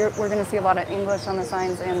 So we're going to see a lot of English on the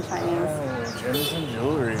signs and Chinese. Oh, gems and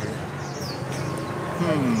jewelry.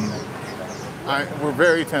 We're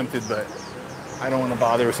very tempted, but I don't want to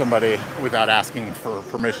bother somebody without asking for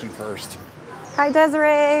permission first. Hi,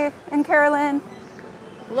 Desiree and Carolyn.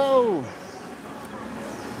 Hello.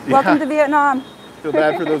 Welcome to Vietnam. Feel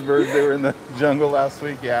bad for those birds. They were in the jungle last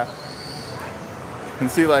week. Yeah. And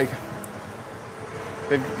see, like,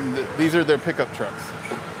 these are their pickup trucks.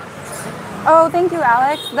 Oh, thank you,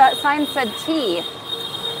 Alex. That sign said tea.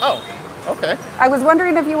 Oh, okay. I was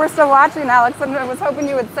wondering if you were still watching, Alex, and I was hoping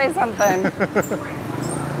you would say something.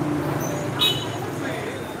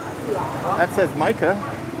 That says mica.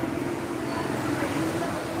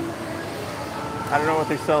 I don't know what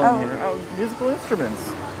they're selling here. Oh, musical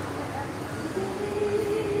instruments.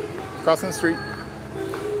 Crossing the street.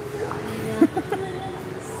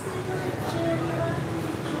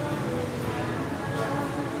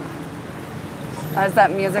 Is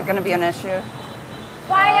that music going to be an issue?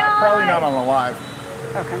 Probably not on the live.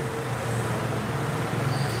 Okay.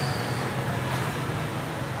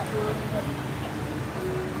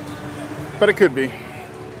 But it could be.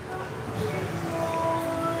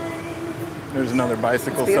 There's another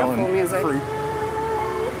bicycle selling music. fruit.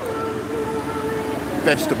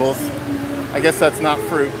 Vegetables. I guess that's not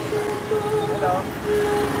fruit.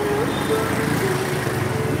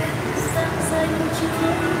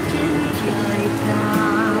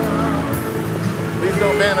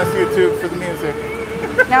 Don't ban us, YouTube, for the music.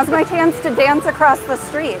 Now's my chance to dance across the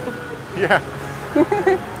street. Yeah.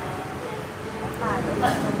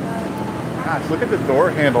 Gosh, look at the door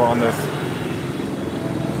handle on this.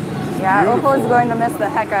 Yeah, Beautiful. Opal is going to miss the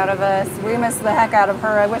heck out of us. We miss the heck out of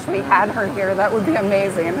her. I wish we had her here. That would be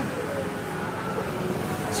amazing.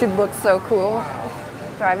 She'd look so cool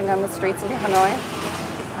driving down the streets of Hanoi.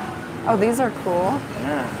 Oh, these are cool.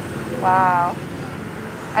 Yeah. Wow.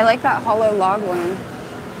 I like that hollow log one.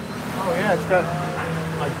 Oh yeah, it's got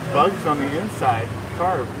like bugs on the inside,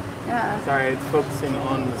 carved. Yeah. Sorry, it's focusing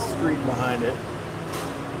on the street behind it.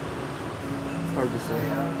 It's hard to see.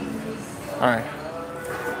 All right.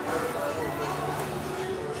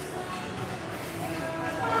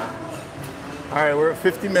 All right, we're at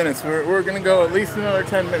 50 minutes. We're gonna go at least another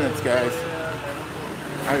 10 minutes, guys.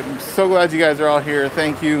 I'm so glad you guys are all here.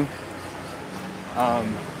 Thank you.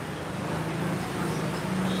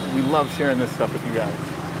 We love sharing this stuff with you guys.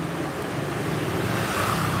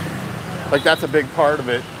 Like, that's a big part of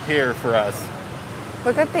it here for us.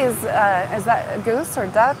 Look at these. Is that goose or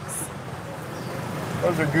ducks?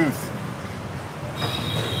 Those are goose.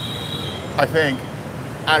 I think.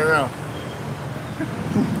 I don't know.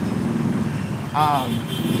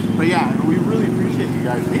 But yeah, we really appreciate you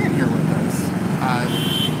guys being here with us.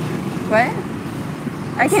 What?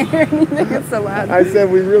 I can't hear anything. It's so loud. I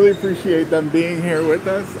said we really appreciate them being here with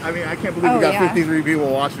us. I mean, I can't believe we got yeah. 53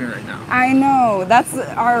 people watching right now. I know. That's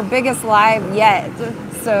our biggest live yet.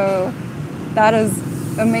 So that is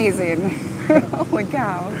amazing. Holy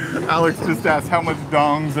cow. Alex just asked, how much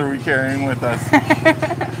dongs are we carrying with us?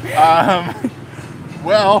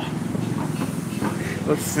 Well,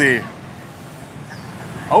 let's see.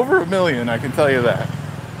 Over 1 million, I can tell you that.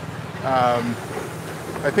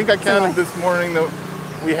 I think I counted this morning that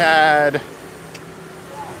we had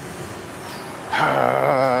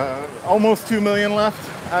almost 2 million left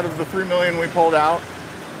out of the 3 million we pulled out,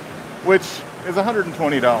 which is $120.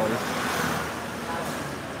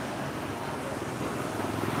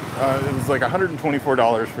 It was like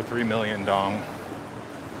 $124 for 3 million dong.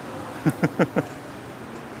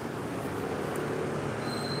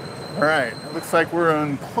 All right, it looks like we're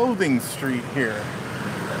on Clothing Street here.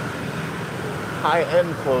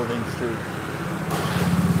 High-end Clothing Street.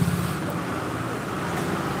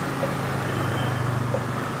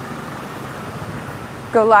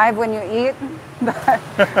 Go live when you eat.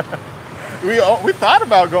 We thought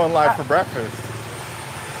about going live for breakfast.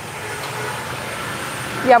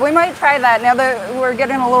 Yeah, we might try that now that we're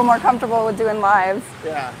getting a little more comfortable with doing lives.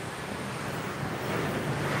 Yeah.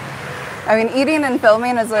 I mean, eating and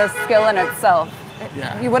filming is a skill in itself.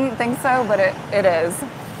 Yeah. You wouldn't think so, but it is.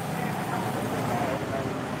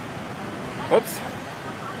 Oops.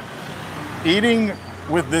 Eating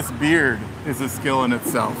with this beard is a skill in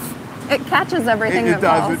itself. It catches everything It that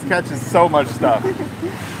does. falls. It catches so much stuff.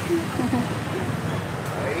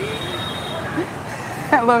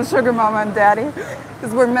 Hello, Sugar Mama and Daddy.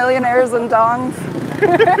 Because we're millionaires and dongs.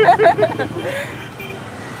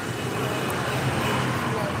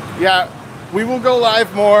 Yeah, we will go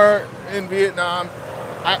live more in Vietnam.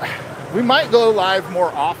 We might go live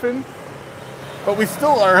more often, but we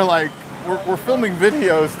still are like, we're filming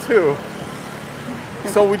videos too.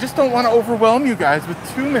 So we just don't want to overwhelm you guys with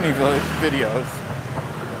too many videos.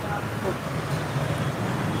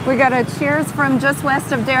 We got a cheers from just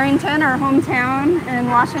west of Darrington, our hometown in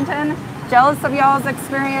Washington. Jealous of y'all's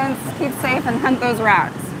experience. Keep safe and hunt those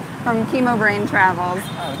rats. From Chemo Brain Travels.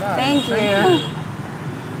 Oh, nice. Thank you.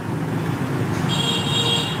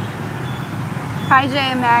 Hi, Jay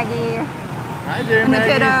and Maggie. Hi, Jay And the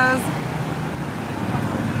Maggie. kiddos.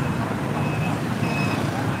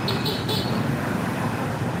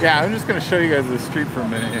 Yeah, I'm just going to show you guys the street for a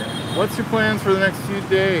minute here. What's your plans for the next few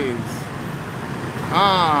days?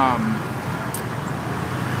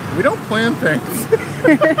 We don't plan things.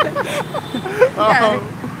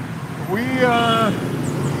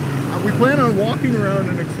 We plan on walking around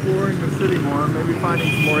and exploring the city more, maybe finding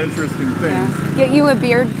some more interesting things. Yeah. Get you a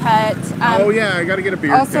beard cut. Oh yeah, I got to get a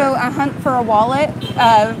beard Also, cut. a hunt for a wallet.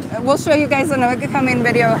 We'll show you guys in a coming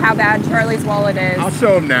video how bad Charlie's wallet is. I'll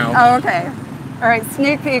show him now. Oh, okay. All right,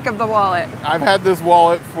 sneak peek of the wallet. I've had this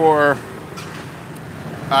wallet for,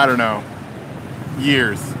 I don't know,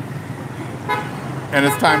 years. And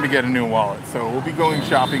it's time to get a new wallet. So we'll be going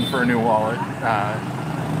shopping for a new wallet.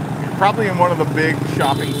 Probably in one of the big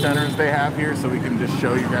shopping centers they have here, so we can just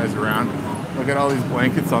show you guys around. Look at all these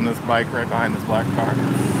blankets on this bike right behind this black car.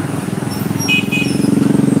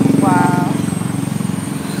 Wow.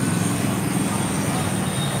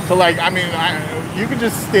 So like, I mean, you could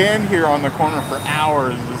just stand here on the corner for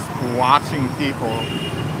hours just watching people.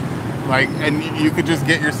 Like, and you could just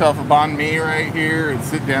get yourself a banh mi right here and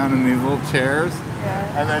sit down in these little chairs,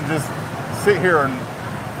 and then just sit here and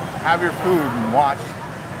have your food and watch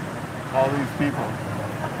all these people.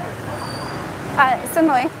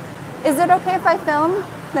 Simile, is it okay if I film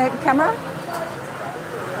the camera?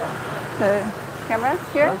 The camera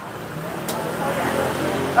here?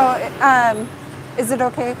 Oh, is it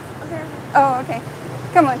okay? Oh, okay.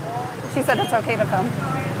 Come on. She said it's okay to film.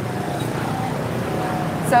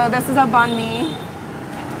 So this is a banh mi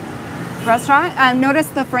restaurant. Notice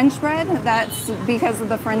the French bread. That's because of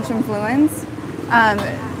the French influence.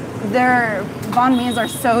 Their banh mi's are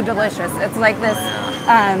so delicious. It's like this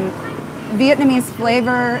Vietnamese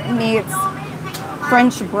flavor meets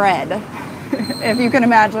French bread. If you can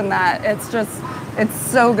imagine that. It's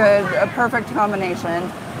so good. A perfect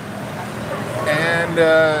combination. And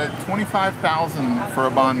 25,000 for a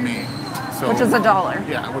banh mi. So, which is $1.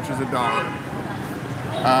 Yeah, which is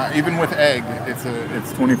 $1. Even with egg,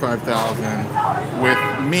 it's 25,000. With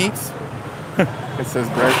meat, it says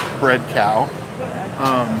bread cow.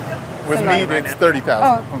 With meat, it's 30,000.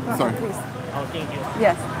 Oh, sorry. Please. Oh, thank you.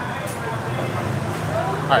 Yes.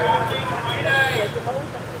 All right.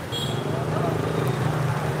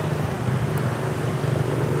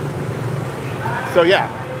 So yeah,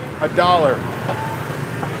 $1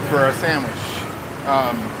 for a sandwich.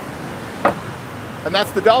 And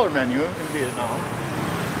that's the dollar menu in Vietnam.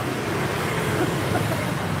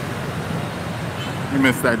 You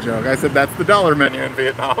missed that joke. I said that's the dollar menu in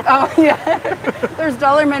Vietnam. Oh yeah, there's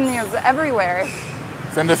dollar menus everywhere.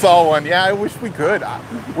 Send us all one. Yeah, I wish we could.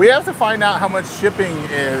 We have to find out how much shipping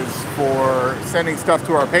is for sending stuff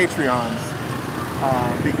to our Patreons.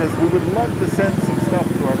 Because we would love to send some stuff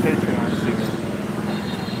to our Patreons.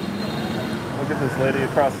 Look at this lady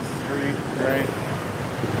across the street, right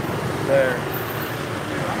there.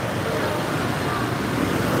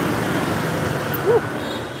 Whew.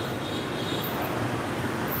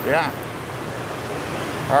 Yeah.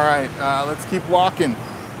 All right, let's keep walking.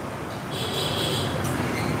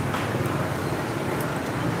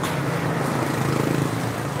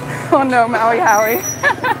 Oh no, Maui Howie.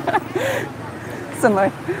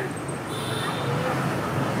 Similar.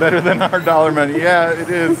 Better than our dollar menu. Yeah, it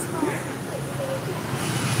is.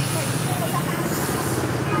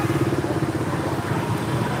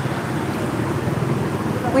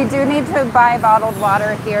 We do need to buy bottled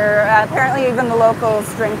water here. Apparently even the locals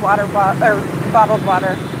drink water bottled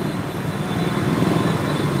water.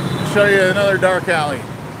 I'll show you another dark alley.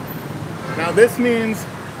 Now this means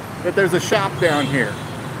that there's a shop down here.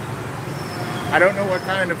 I don't know what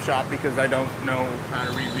kind of shop because I don't know how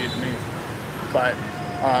to read Vietnamese. But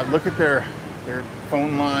look at their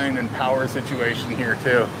phone line and power situation here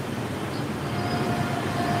too.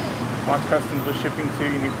 Want customs with shipping to,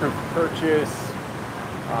 you need proof of purchase.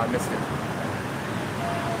 Missed it.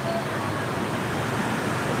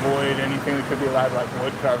 Avoid anything that could be allowed, like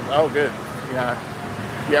wood carving. Oh, good. Yeah.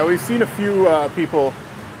 Yeah, we've seen a few people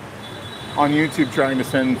on YouTube trying to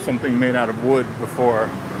send something made out of wood before,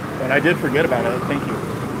 and I did forget about it. Thank you.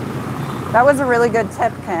 That was a really good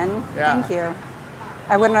tip, Ken. Yeah. Thank you.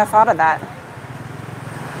 I wouldn't have thought of that.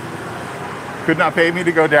 Could not pay me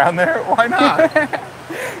to go down there? Why not?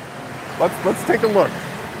 Let's take a look.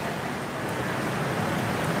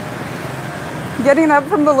 Getting up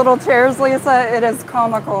from the little chairs, Lisa, it is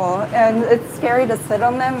comical, and it's scary to sit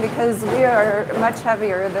on them because we are much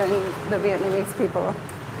heavier than the Vietnamese people.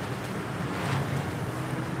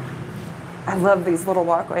 I love these little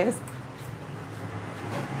walkways.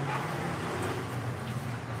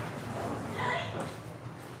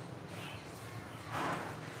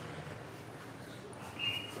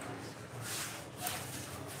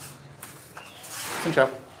 Xin chào.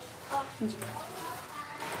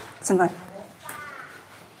 Xin lỗi.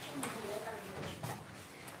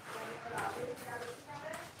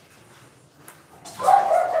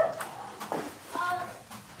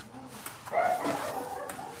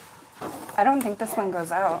 I don't think this one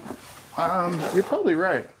goes out. You're probably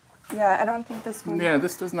right. Yeah, I don't think this one. Yeah,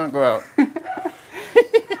 this does not go out.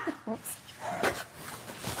 Oops.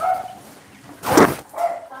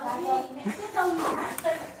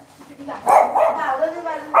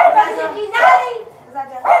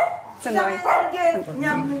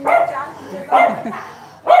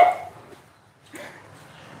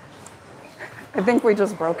 I think we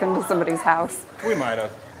just broke into somebody's house. We might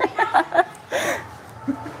have.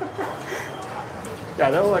 Yeah,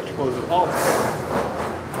 that electrical is all.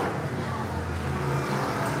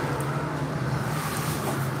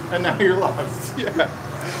 And now you're lost. Yeah.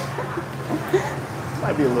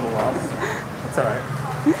 Might be a little lost. That's all right.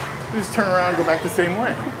 You just turn around and go back the same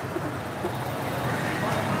way.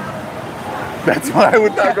 That's why I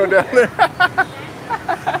would not go down there.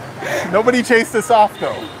 Nobody chased us off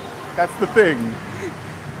though. That's the thing.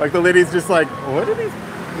 Like the lady's just like, what are these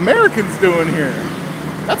Americans doing here?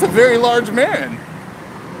 That's a very large man.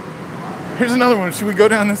 Here's another one. Should we go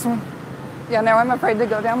down this one? Yeah, no, I'm afraid to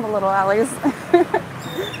go down the little alleys.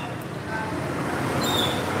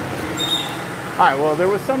 All right, well, there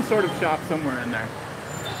was some sort of shop somewhere in there.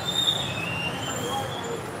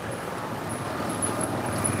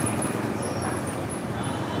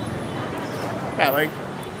 Yeah, like,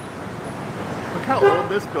 look how old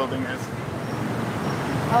this building is.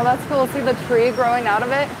 Oh, that's cool. See the tree growing out of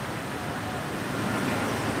it?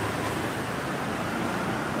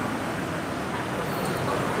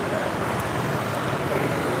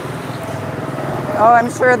 Oh,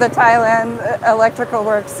 I'm sure the Thailand electrical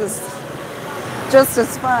works is just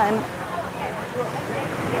as fun.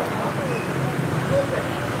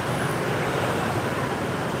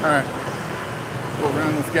 All right, go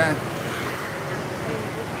around this guy.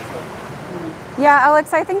 Yeah,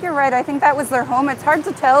 Alex, I think you're right. I think that was their home. It's hard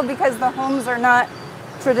to tell because the homes are not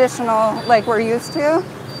traditional like we're used to.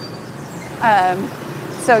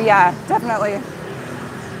 So yeah, definitely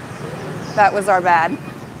that was our bad.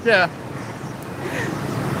 Yeah.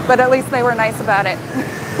 But at least they were nice about it.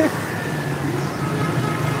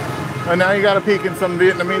 And now you got to peek in some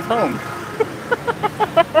Vietnamese home.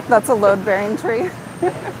 That's a load-bearing tree.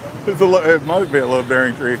 It must be a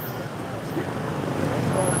load-bearing tree.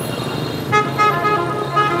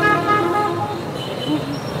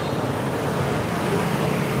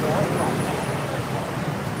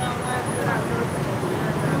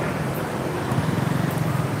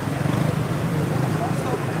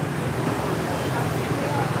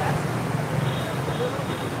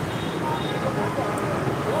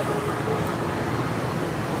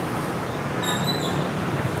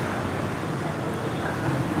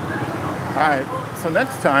 All right, so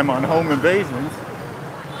next time on Home Invasions,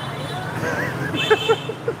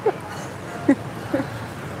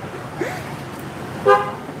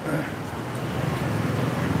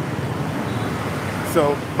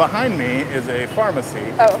 so behind me is a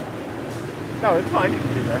pharmacy. Oh. No, it's fine. You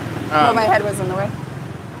can do that. Well, my head was in the way.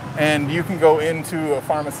 And you can go into a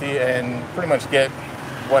pharmacy and pretty much get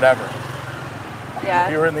whatever. Yeah.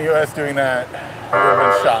 If you were in the U.S. doing that, you would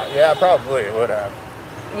have been shot. Yeah, probably would have.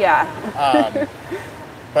 Yeah.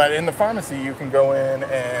 But in the pharmacy, you can go in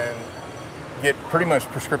and get pretty much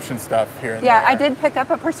prescription stuff here and Yeah, there. I did pick up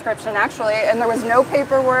a prescription actually, and there was no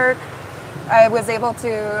paperwork. I was able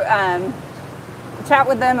to chat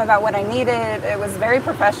with them about what I needed. It was very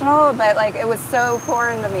professional, but like it was so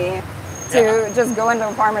foreign to me to just go into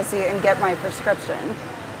a pharmacy and get my prescription.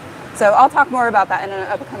 So I'll talk more about that in an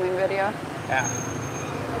upcoming video. Yeah.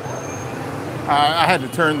 I had to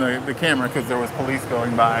turn the camera because there was police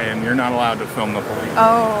going by, and you're not allowed to film the police.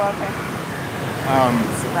 Oh, okay.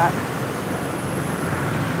 See that.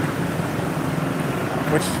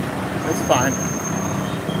 Which is fine.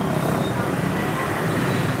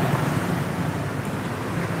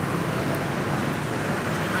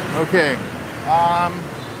 Okay.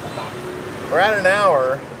 We're at an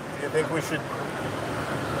hour. Do you think we should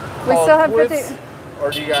We call still it have quits? 50.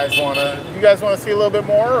 Or do you guys want to see a little bit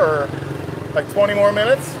more, or like 20 more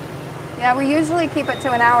minutes? Yeah, we usually keep it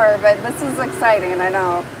to an hour, but this is exciting, I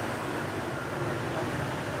know.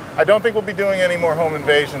 I don't think we'll be doing any more home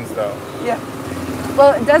invasions, though. Yeah.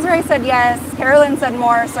 Well, Desiree said yes. Carolyn said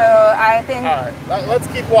more, so I think. All right, let's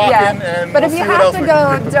keep walking, and but we'll if you see what have else to we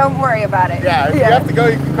go, can do. don't worry about it. Yeah, if you have to go,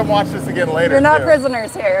 you can come watch this again later. You're not too.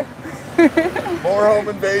 prisoners here. More home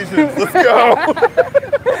invasions. Let's go.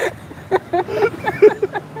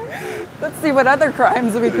 Let's see what other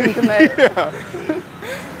crimes we can commit. Yeah.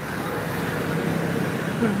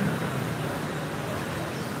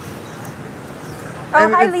 Oh,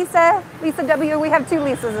 And hi, it's- Lisa. Lisa W. We have two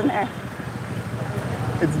Lisas in there.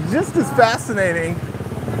 It's just as fascinating,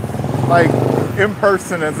 like in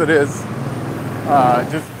person, as it is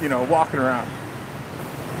just walking around.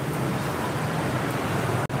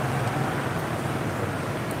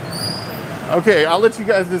 Okay, I'll let you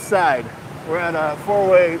guys decide. We're at a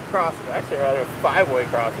 4-way crossing. Actually, we're at a 5-way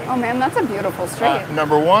crossing. Oh man, that's a beautiful street.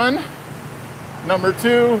 Number 1, number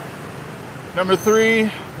 2, number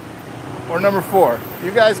 3, or number 4.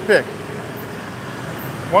 You guys pick.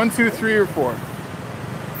 1, 2, 3, or 4.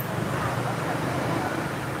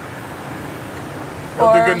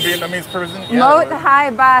 We'll do good in Vietnamese person. Mot Hai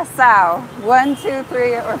Ba Sao. 1, 2,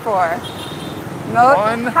 3, or 4. Mot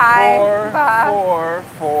 1, Hai 4, Ba 4,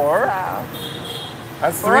 4. Sao.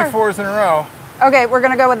 That's 3 4s in a row. Okay, we're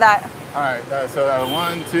gonna go with that. All right, so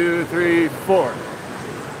 1, 2, 3, 4.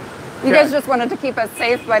 You guys just wanted to keep us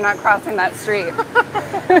safe by not crossing that street.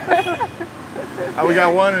 We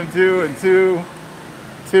got 1 and 2 and 2.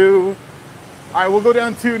 2. All right, we'll go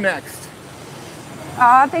down 2 next.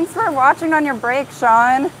 Aw, thanks for watching on your break,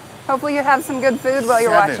 Sean. Hopefully you have some good food while you're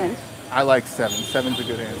 7. watching. I like 7. 7's a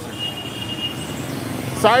good answer.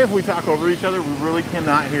 Sorry if we talk over each other. We really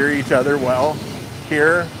cannot hear each other well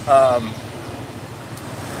here.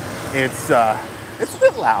 It's a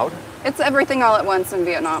bit loud. It's everything all at once in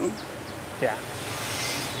Vietnam. Yeah,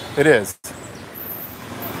 it is.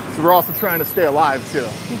 So we're also trying to stay alive too.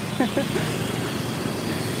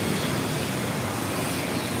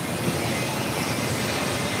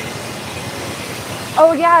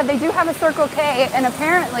 Oh yeah, they do have a Circle K, and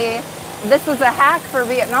apparently this is a hack for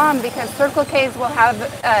Vietnam because Circle Ks will have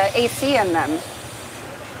AC in them.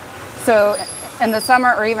 So in the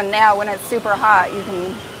summer or even now when it's super hot, you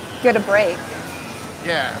can get a break.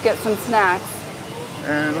 Yeah. Get some snacks.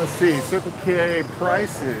 And let's see, Circle K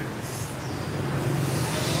prices.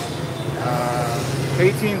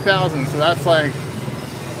 18,000, so that's like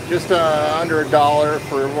just under $1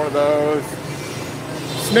 for one of those.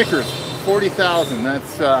 Snickers, 40,000.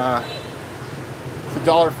 That's it's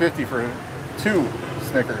 $1.50 for 2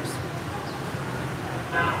 Snickers.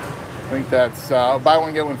 I think that's buy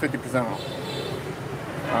one get one 50% off.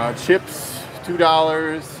 Chips, $2,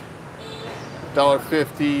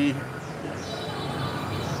 $1.50.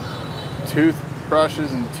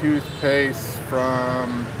 Toothbrushes and toothpaste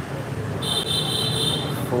from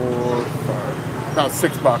about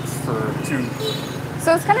 $6 for 2.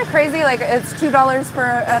 So it's kind of crazy, like it's $2 for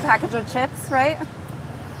a package of chips, right?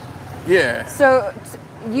 Yeah. So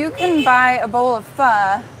you can buy a bowl of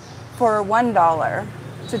pho for $1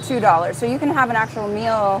 to $2. So you can have an actual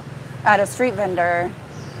meal at a street vendor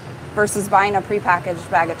versus buying a prepackaged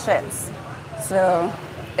bag of chips. So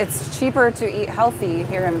it's cheaper to eat healthy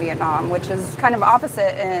here in Vietnam, which is kind of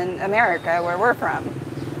opposite in America where we're from.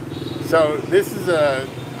 So this is a,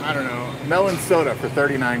 I don't know, melon soda for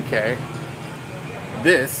 39K.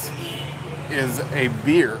 This is a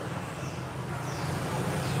beer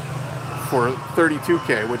for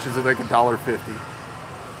 32K, which is like $1.50.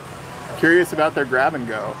 Curious about their grab and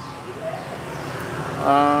go.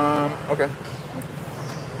 Okay.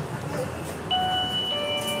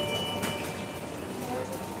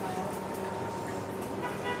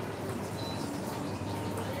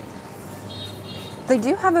 They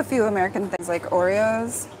do have a few American things like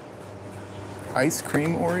Oreos. Ice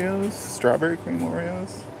cream Oreos, strawberry cream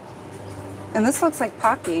Oreos. And this looks like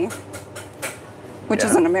Pocky, which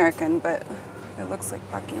isn't American, but it looks like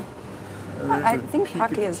Pocky. I think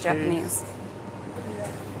Pocky is Japanese.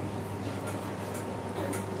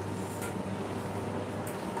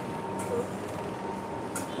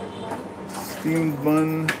 Steamed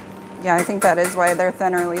bun. Yeah, I think that is why they're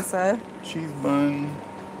thinner, Lisa. Cheese bun.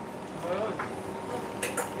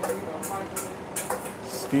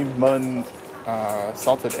 Steamed bun,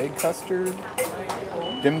 salted egg custard,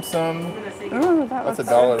 dim sum. Ooh, That's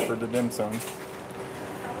 $1 for the dim sum.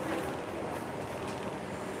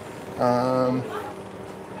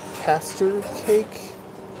 Castor cake,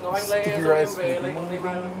 sticky rice.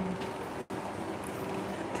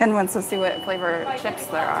 Ken wants to see what flavor chips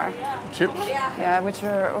there are. Chips? Yeah, which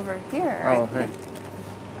are over here. Oh, hey.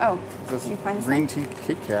 Oh, Those did you find green some? tea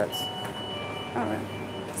Kit Kats. Oh,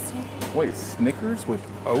 Wait, Snickers with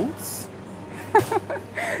oats?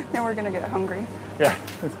 now we're gonna get hungry. Yeah,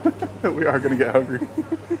 we are gonna get hungry.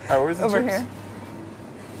 Where's the Over chips? here.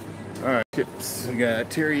 All right, chips. We got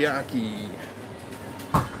teriyaki,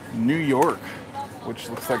 New York, which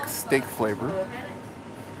looks like steak flavor.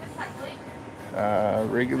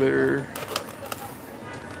 Regular.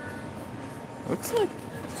 Looks like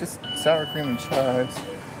just sour cream and chives.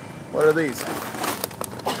 What are these?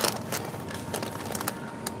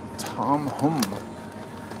 Tom Hum.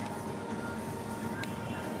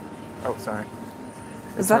 Oh, sorry.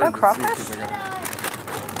 Is that a crawfish?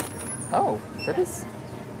 Oh, that is.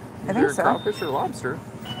 I think so. Crawfish or lobster?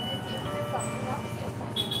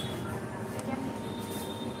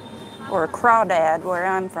 Or a crawdad, where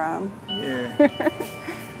I'm from. Yeah.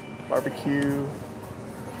 Barbecue.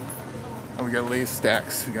 Oh, we got Lay's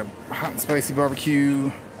stacks. We got hot and spicy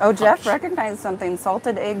barbecue. Oh, Jeff recognized something.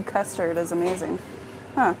 Salted egg custard is amazing.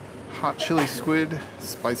 Huh. Hot chili squid,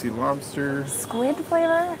 spicy lobster. Squid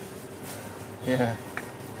flavor? Yeah.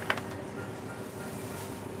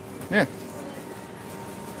 Yeah.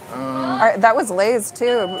 That was Lay's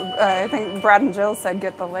too. I think Brad and Jill said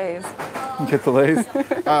get the Lay's. Get the Lay's.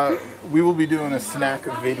 We will be doing a snack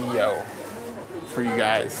video for you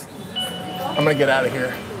guys. I'm gonna get out of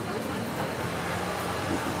here.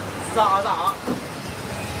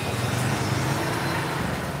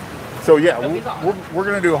 So yeah, we're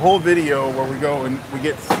gonna do a whole video where we go and we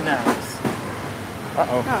get snacks.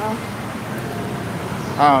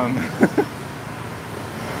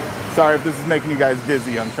 Sorry if this is making you guys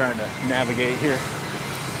dizzy. I'm trying to navigate here.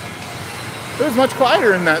 It was much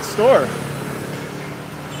quieter in that store.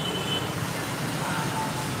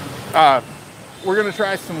 We're gonna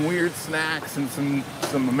try some weird snacks and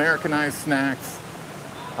some Americanized snacks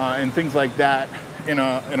and things like that in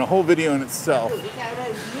a whole video in itself.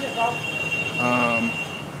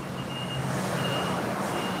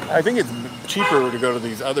 I think it's cheaper to go to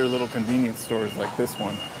these other little convenience stores like this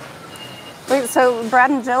one. Wait, so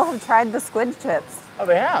Brad and Jill have tried the squid chips. Oh,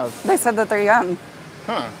 they have? They said that they're yum.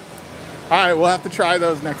 Huh. All right, we'll have to try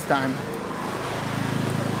those next time.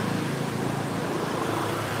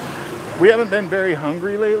 We haven't been very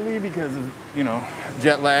hungry lately because of, you know,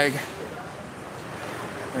 jet lag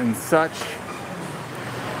and such.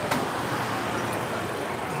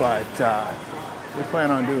 But we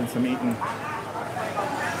plan on doing some eating.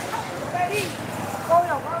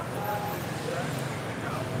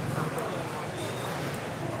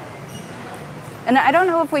 And I don't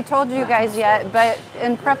know if we told you guys yet, but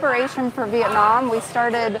in preparation for Vietnam, we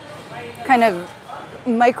started kind of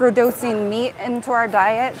microdosing meat into our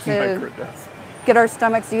diet to get our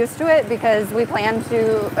stomachs used to it, because we plan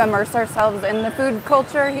to immerse ourselves in the food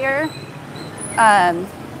culture here.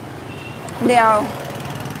 Now,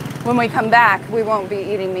 when we come back, we won't be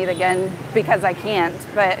eating meat again because I can't.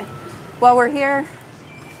 But while we're here,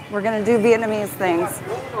 we're gonna do Vietnamese things.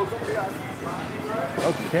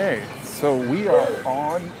 Okay, so we are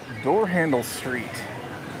on Door Handle Street.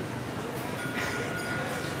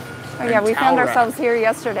 Oh yeah, we found ourselves here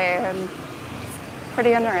yesterday, and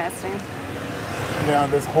pretty interesting. Now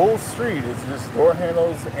this whole street is just door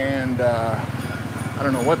handles and I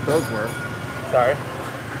don't know what those were. Sorry.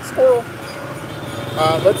 Squirrel.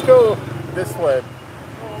 Let's go this way,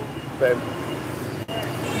 babe.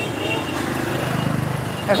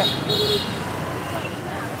 Okay.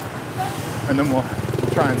 And then we'll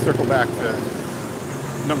try and circle back to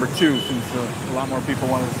number 2, since a lot more people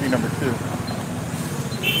wanted to see number 2.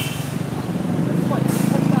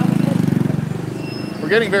 We're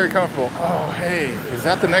getting very comfortable. Oh, hey, is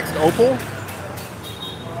that the next Opal?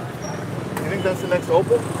 You think that's the next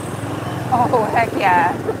Opal? Oh, heck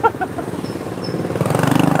yeah.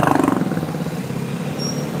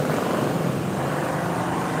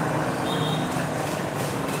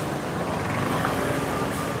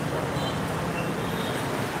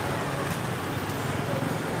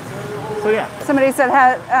 So yeah. Somebody said,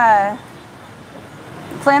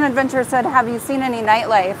 Plan Adventure said, have you seen any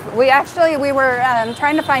nightlife? We were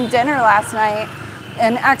trying to find dinner last night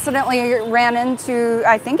and accidentally ran into,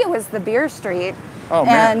 I think it was the Beer Street. Oh,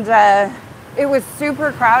 man. And it was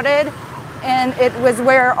super crowded, and it was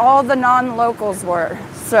where all the non-locals were.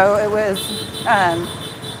 So it was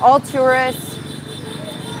all tourists.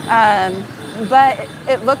 But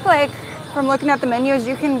it looked like, from looking at the menus,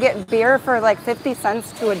 you can get beer for like 50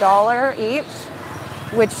 cents to $1 each,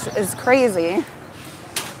 which is crazy.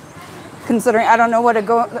 Considering, I don't know what a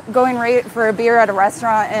going rate for a beer at a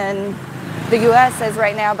restaurant in the US is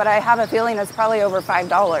right now, but I have a feeling it's probably over $5.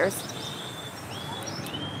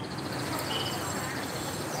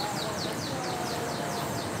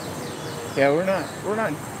 Yeah, we're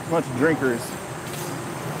not much drinkers.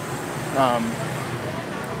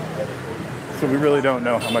 So we really don't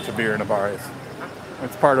know how much a beer in a bar is.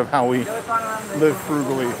 It's part of how we live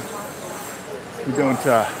frugally. We don't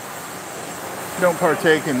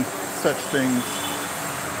partake in such things.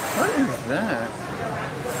 What is that?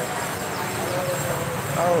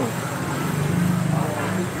 Oh,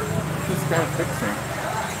 what's this guy fixing?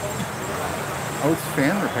 Oh, it's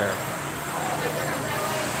fan repair.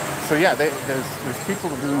 So yeah, there's people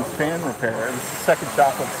doing fan repair. It's the second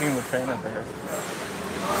shop I've seen with fan repair.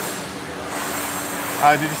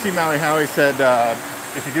 Did you see Mallory Howie said,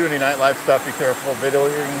 if you do any nightlife stuff, be careful.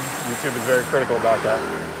 Videoing, YouTube is very critical about that.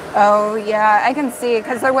 Oh yeah, I can see,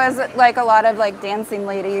 because there was like a lot of like dancing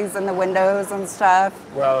ladies in the windows and stuff.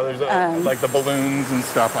 Well, there's like the balloons and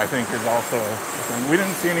stuff, I think, is also a thing. We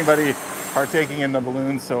didn't see anybody partaking in the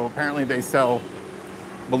balloons, so apparently they sell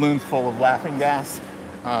balloons full of laughing gas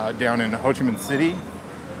down in Ho Chi Minh City.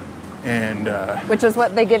 And which is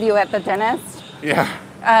what they give you at the dentist. Yeah.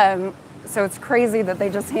 So it's crazy that they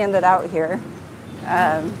just hand it out here.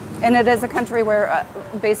 And it is a country where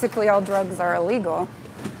basically all drugs are illegal.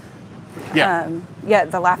 Yeah.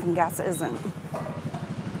 Yet the laughing gas isn't.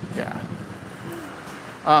 Yeah.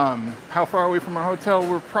 How far away from our hotel?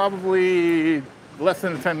 We're probably less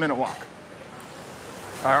than a 10-minute walk.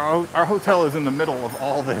 Our hotel is in the middle of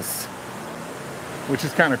all this, which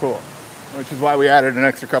is kind of cool. which is why we added an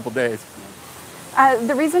extra couple days.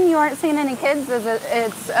 The reason you aren't seeing any kids is that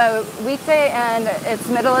it's a weekday and it's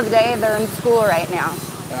middle of the day. They're in school right now.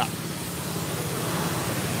 Yeah.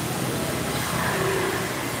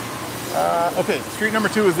 Okay, street number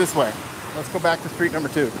 2 is this way. Let's go back to street number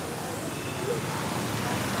 2.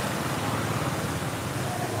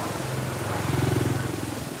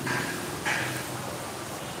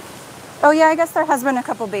 Oh yeah, I guess there has been a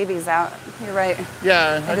couple babies out. You're right.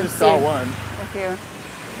 Yeah, I just saw one. Thank you.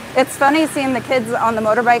 It's funny seeing the kids on the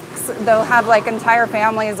motorbikes. They'll have like entire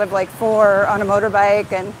families of like 4 on a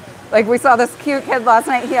motorbike, and like we saw this cute kid last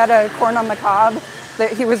night. He had a corn on the cob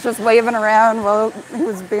that he was just waving around while he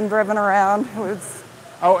was being driven around. It was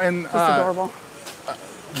just adorable.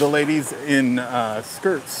 The ladies in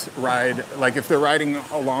skirts ride, like if they're riding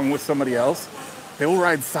along with somebody else, they will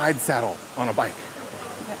ride side saddle on a bike.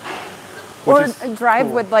 Or drive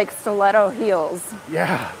cool. With like stiletto heels.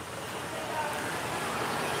 Yeah.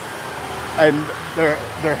 And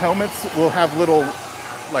their helmets will have little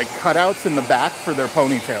like cutouts in the back for their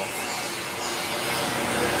ponytails.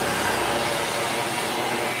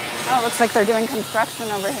 Oh, looks like they're doing construction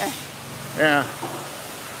over here. Yeah.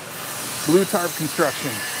 Blue tarp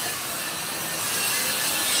construction.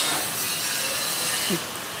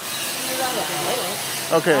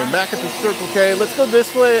 Okay, back at the Circle K. Let's go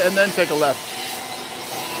this way and then take a left.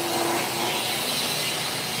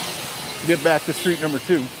 Get back to street number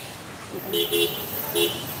 2.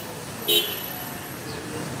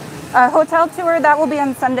 A hotel tour, that will be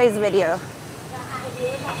on Sunday's video.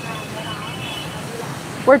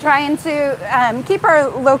 We're trying to keep our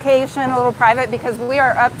location a little private because we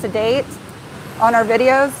are up to date on our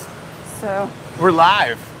videos. So we're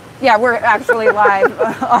live. Yeah, we're actually live,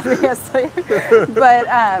 obviously. But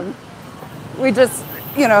we just,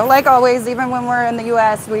 you know, like always, even when we're in the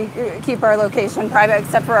U.S., we keep our location private,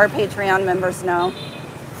 except for our Patreon members know.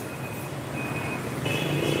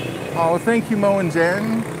 Oh, thank you, Mo and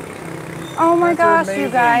Jen. Oh my gosh, you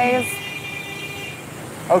guys.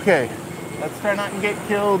 Okay, let's try not to get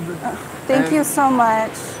killed. Thank you so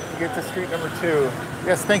much. Get to street number 2.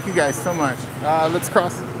 Yes, thank you guys so much. Let's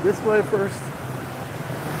cross this way first.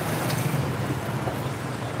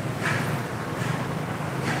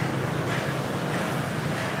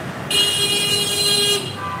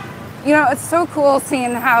 You know, it's so cool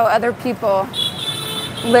seeing how other people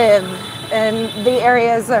live in the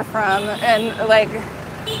areas they're from. And like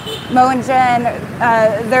Mo and Jen,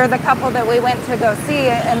 they're the couple that we went to go see.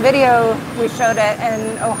 In video, we showed it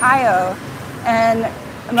in Ohio. And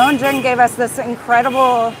Mo and Jen gave us this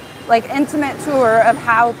incredible, like intimate tour of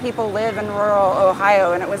how people live in rural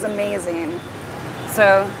Ohio. And it was amazing.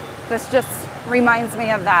 So this just reminds me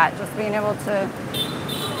of that, just being able to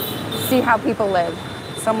see how people live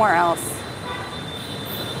somewhere else.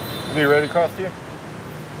 Are you ready to cross to you?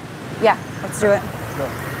 Yeah, let's do it. Let's go.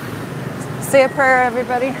 Say a prayer,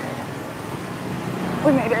 everybody.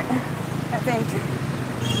 We made it, I think.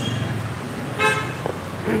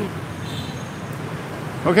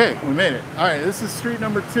 Okay, we made it. All right, this is street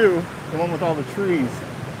number 2, the one with all the trees.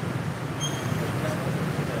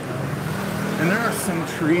 And there are some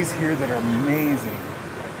trees here that are amazing.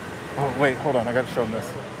 Oh, wait, hold on, I gotta show them this.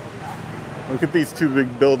 Look at these 2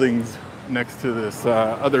 big buildings next to this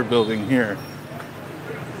other building here.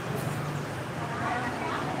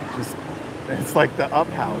 It's like the Up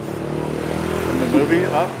house from the movie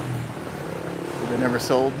Up. They never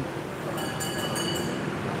sold.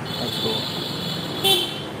 That's cool.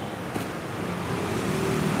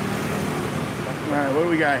 All right, what do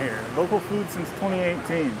we got here? Local food since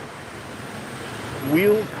 2018.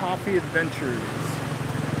 Wheel Coffee Adventures.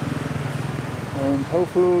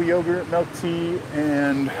 Tofu, yogurt, milk tea,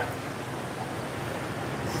 and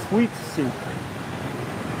sweet soup.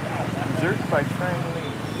 Dessert by Trang Lee.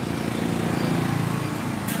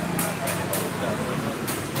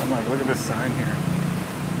 I'm like, look at this sign here.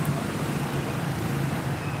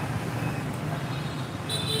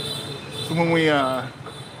 So when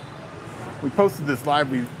we posted this live,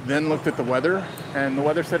 we then looked at the weather, and the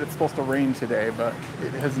weather said it's supposed to rain today, but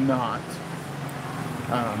it has not.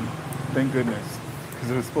 Thank goodness,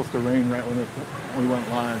 because it was supposed to rain right when we went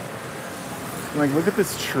live. I'm like, look at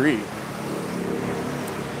this tree.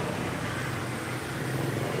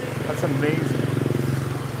 That's amazing.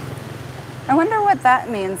 I wonder what that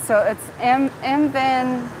means. So it's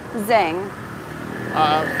Mven Zeng.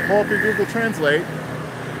 Well, if you Google Translate.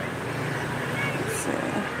 Let's see.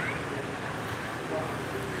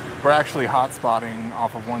 We're actually hotspotting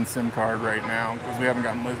off of one SIM card right now because we haven't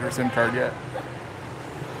gotten her SIM card yet.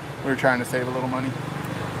 We're trying to save a little money.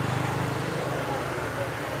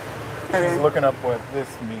 Okay. She's looking up what this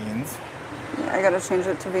means. Yeah, I gotta change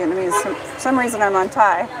it to Vietnamese. For some reason I'm on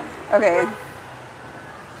Thai. Okay.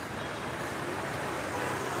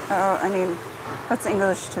 Oh, I need, what's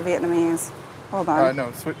English to Vietnamese? Hold on.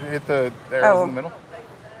 No, hit the arrows in the middle.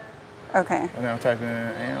 Okay. And now type in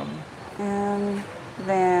am. And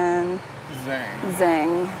then Zang.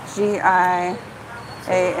 Zang. G-I-A-N-G.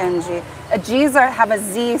 G's have a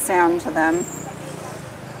Z sound to them.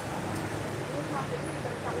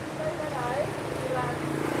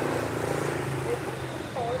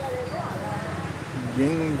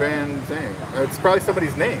 Ying Van Zang. It's probably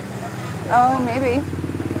somebody's name. Oh, maybe.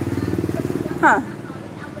 Huh.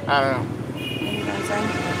 I don't know. Ying Van Zang.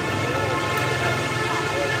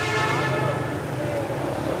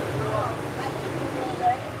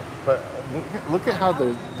 But look at how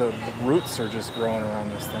the roots are just growing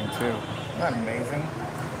around this thing too. Isn't that amazing?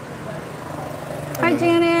 Hi,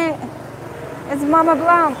 Janet. It's Mama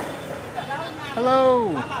Blanc.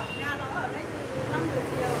 Hello.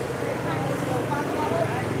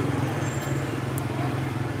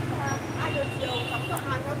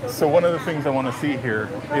 So one of the things I want to see here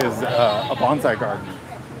is a bonsai garden.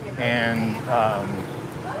 And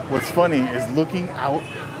what's funny is looking out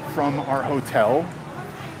from our hotel,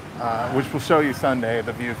 which we'll show you Sunday,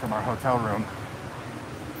 the view from our hotel room.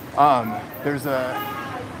 There's a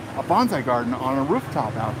bonsai garden on a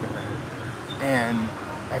rooftop out there. And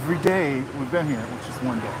every day we've been here, which is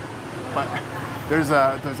one day, but there's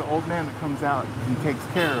an old man that comes out and takes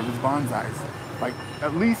care of his bonsais, like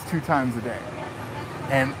at least 2 times a day.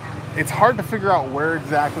 And it's hard to figure out where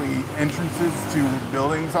exactly entrances to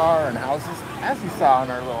buildings are and houses, as you saw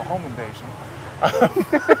in our little home invasion.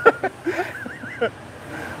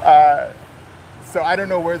 So I don't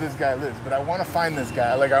know where this guy lives, but I want to find this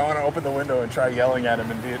guy. Like, I want to open the window and try yelling at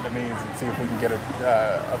him in Vietnamese and see if we can get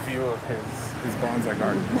a view of his bonsai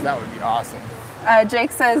garden. That would be awesome.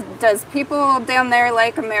 Jake says, does people down there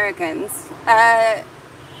like Americans?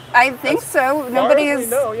 I think so. Nobody's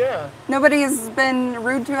been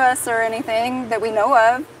rude to us or anything that we know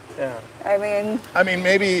of. Yeah. I mean,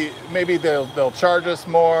 maybe they'll charge us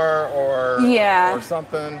more or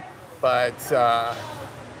something, but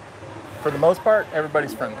for the most part,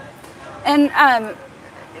 everybody's friendly. And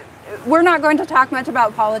we're not going to talk much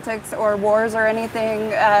about politics or wars or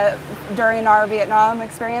anything during our Vietnam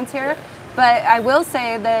experience here, but I will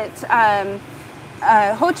say that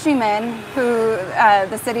Ho Chi Minh, who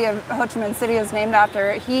the city of Ho Chi Minh City is named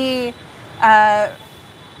after, he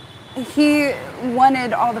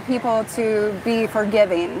wanted all the people to be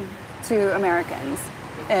forgiving to Americans,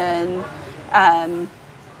 and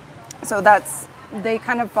so they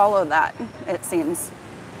kind of follow that, it seems.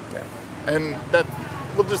 Yeah. And that,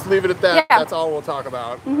 we'll just leave it at that. Yeah. That's all we'll talk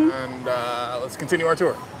about. Mm-hmm. And let's continue our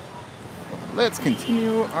tour. Let's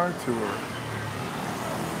continue our tour.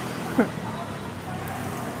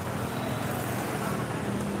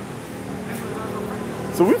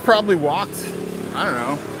 So we've probably walked, I don't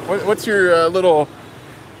know, what's your little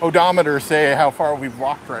odometer say how far we've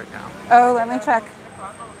walked right now? Oh, let me check.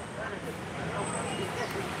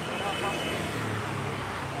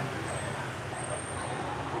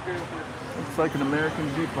 Looks like an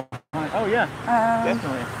American Jeep behind. Oh yeah,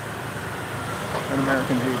 definitely an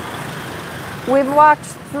American Jeep. We've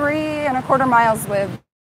walked 3.25 miles with,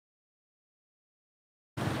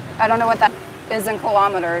 I don't know what that is in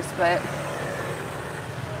kilometers, but.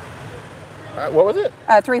 What was it?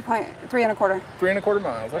 3.25. 3.25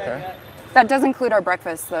 miles, okay. That does include our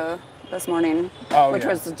breakfast though, this morning, which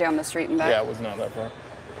was down the street and back. Yeah, it was not that far. So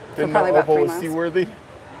Didn't know Opal was seaworthy.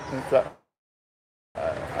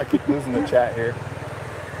 I keep losing the chat here.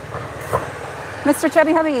 Mr.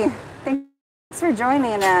 Chubby Hubby, thanks for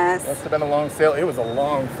joining us. Must have been a long sail. It was a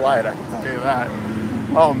long flight, I can tell you that.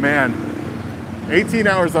 Oh man, 18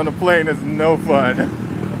 hours on a plane is no fun.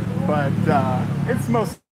 But it's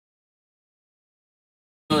most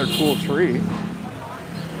another cool tree.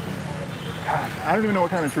 God, I don't even know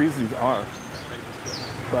what kind of trees these are,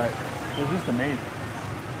 but they're just amazing.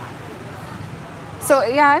 So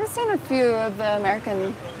yeah, I've seen a few of the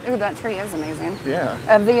American. Ooh, that tree is amazing.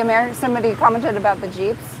 Yeah. Of the American, somebody commented about the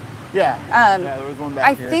Jeeps. Yeah. Yeah, there was one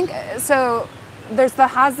back here. I think so. There's the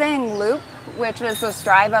Ha Giang Loop, which is this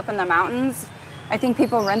drive up in the mountains. I think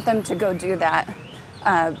people rent them to go do that.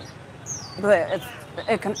 But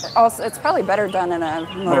it's probably better done in a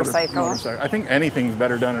motorcycle. I think anything's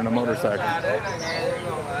better done in a motorcycle.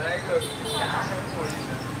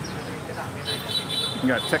 You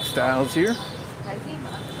got textiles here.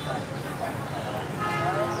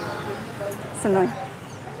 It's annoying.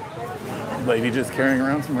 Lady just carrying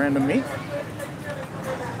around some random meat.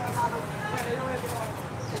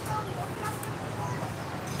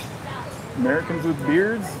 Americans with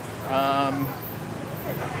beards?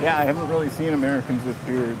 Yeah, I haven't really seen Americans with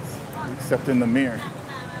beards except in the mirror.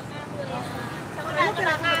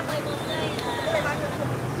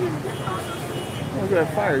 Look at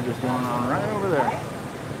that fire just going on right over there.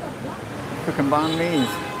 Cooking banh mi's.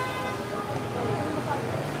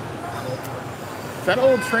 Is that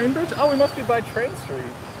old train bridge? Oh, we must be by Train Street.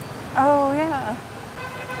 Oh, yeah.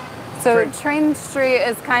 So Train Street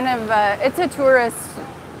is kind of, it's a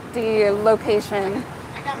touristy location,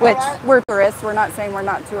 which we're tourists. We're not saying we're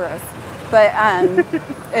not tourists. But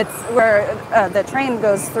it's where the train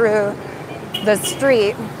goes through the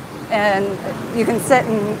street, and you can sit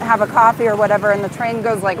and have a coffee or whatever, and the train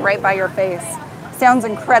goes like right by your face. Sounds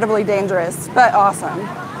incredibly dangerous, but awesome.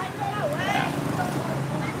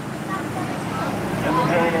 And we're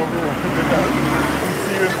going over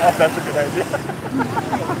that's a good idea.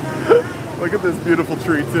 Look at this beautiful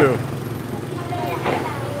tree too.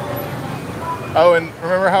 Oh, and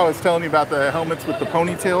remember how I was telling you about the helmets with the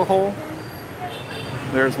ponytail hole?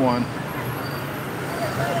 There's one.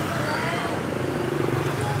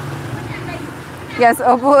 Yes,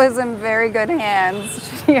 Opal is in very good hands.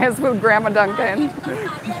 She is with Grandma Duncan.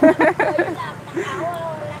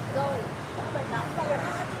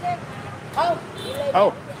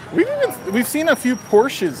 Oh, we've seen a few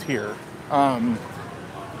Porsches here,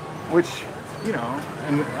 which, you know,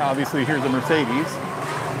 and obviously here's a Mercedes,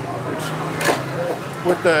 which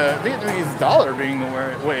with the Vietnamese dollar being the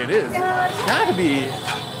way it is, it's got to be,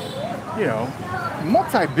 you know,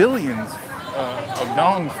 multi-billions of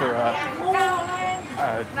dong for a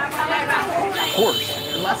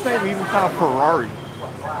Porsche. And last night we even saw a Ferrari,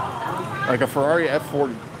 like a Ferrari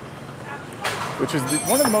F40, which is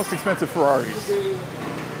one of the most expensive Ferraris.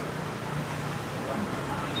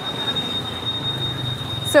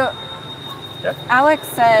 So, yeah. Alex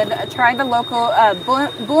said, try the local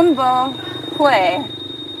bun bo hue.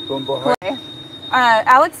 Bun bo hue.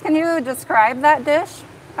 Alex, can you describe that dish?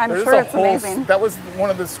 I'm sure it's amazing. That was one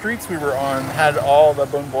of the streets we were on, had all the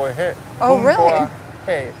bun bo hue. Oh, really?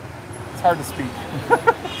 Hey, it's hard to speak.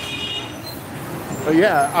 But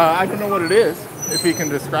yeah, I don't know what it is, if he can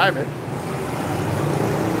describe it.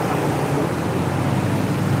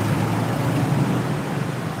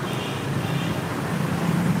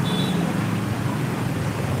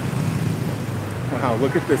 Wow,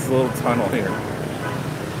 look at this little tunnel here.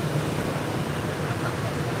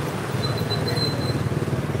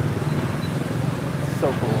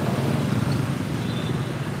 So cool.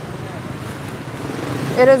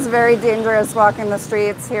 It is very dangerous walking the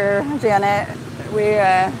streets here, Janet. We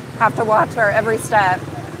have to watch our every step.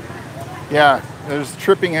 Yeah, there's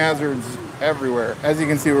tripping hazards everywhere. As you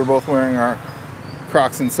can see, we're both wearing our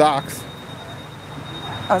Crocs and socks.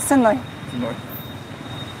 Oh, Sinloy. Sinloy.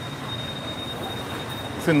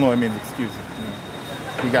 Sinloy means excuse me.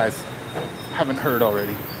 You guys haven't heard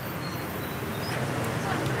already.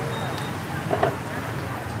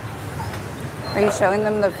 Are you showing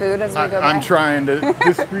them the food as we go by? I'm trying to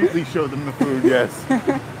discreetly show them the food, yes.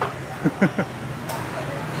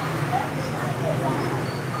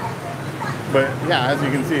 But yeah, as you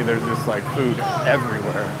can see, there's just like food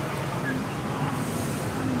everywhere.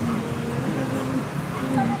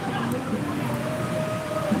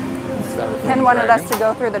 Ken wanted us to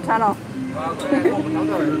go through the tunnel.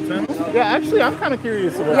 Yeah, actually, I'm kind of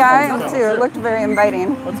curious about. Yeah, I am too. It looked very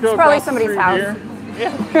inviting. Let's go. It's probably somebody's house. Here.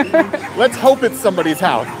 Yeah. Let's hope it's somebody's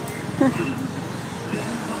house.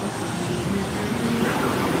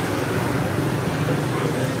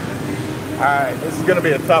 All right, this is gonna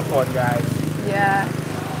be a tough one, guys. Yeah.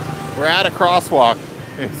 We're at a crosswalk,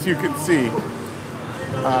 as you can see.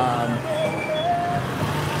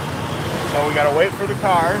 So we gotta wait for the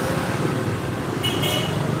cars.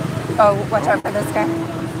 Oh, watch out for this guy.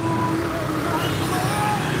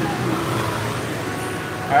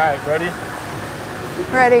 All right, ready?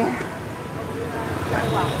 Ready.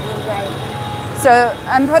 So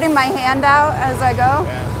I'm putting my hand out as I go.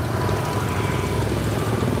 Yeah.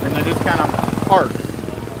 And then just kind of park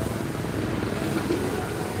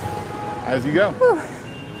as you go. Whew.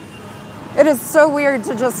 It is so weird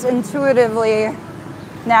to just intuitively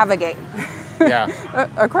navigate. Yeah.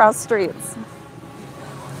 Across streets.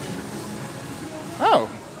 Oh.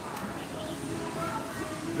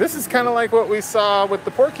 This is kind of like what we saw with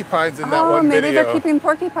the porcupines in that one video. Maybe they're keeping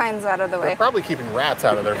porcupines out of the way. They're probably keeping rats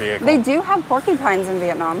out of their vehicle. They do have porcupines in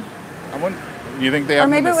Vietnam. You think they have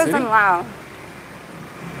them in the city? Or maybe it was in Laos.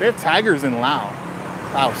 They have tigers in Laos.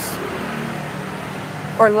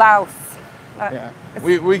 Or Laos. Yeah,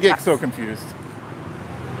 we get so confused.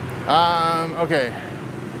 Okay.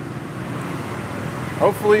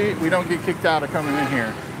 Hopefully we don't get kicked out of coming in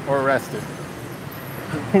here. or arrested.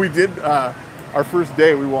 We did, our first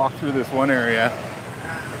day, we walked through this one area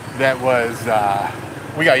that was,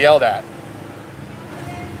 we got yelled at.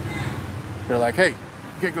 They're like, hey, you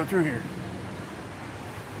can't go through here.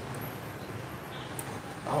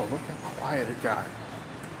 Oh, look how quiet it got.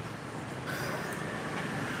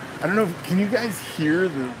 I don't know, can you guys hear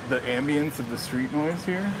the ambience of the street noise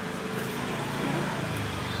here?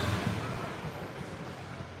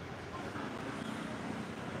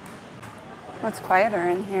 What's quieter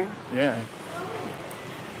in here? Yeah.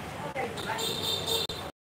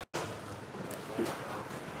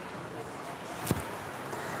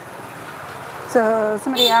 So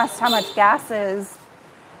somebody asked how much gas is.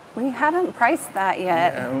 We haven't priced that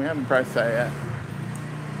yet. Yeah, we haven't priced that yet.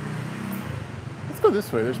 Let's go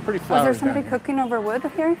this way. There's pretty flowers. Is there somebody cooking over wood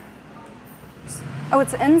here? Oh,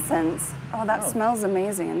 it's incense. Oh, that smells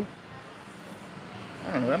amazing.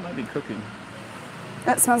 I don't know. That might be cooking.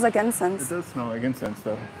 That smells like incense. It does smell like incense,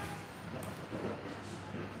 though.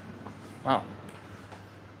 Wow.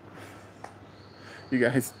 You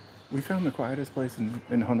guys, we found the quietest place in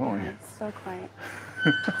Hanoi. It's so quiet.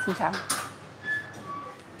 Xin chào.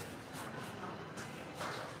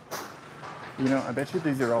 You know, I bet you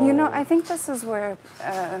these are all... You know, I think this is where,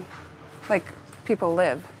 like, people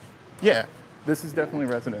live. Yeah, this is definitely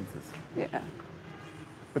residences. Yeah.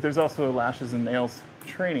 But there's also a lashes and nails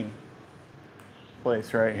training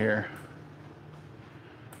place right here.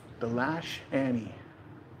 The Lash Annie.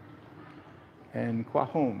 And Qua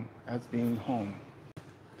Home as being home.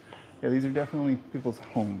 Yeah, these are definitely people's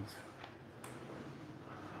homes.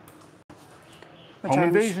 Which Home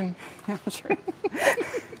invasion. Yeah, sure.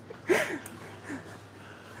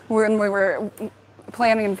 When we were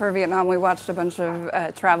planning for Vietnam, we watched a bunch of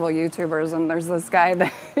travel YouTubers, and there's this guy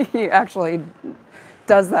that he actually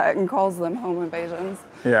does that and calls them home invasions.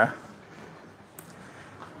 Yeah.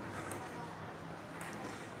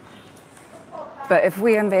 But if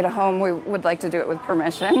we invade a home, we would like to do it with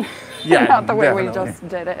permission. Yeah, not the way definitely. we just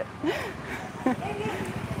did it.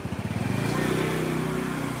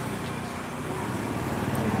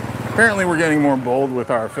 Apparently we're getting more bold with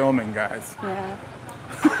our filming, guys. Yeah.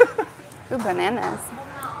 Ooh, bananas.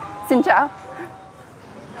 Xin chào.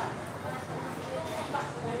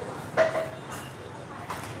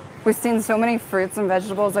 We've seen so many fruits and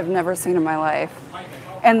vegetables I've never seen in my life.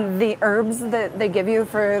 And the herbs that they give you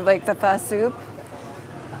for like the pho soup,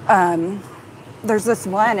 there's this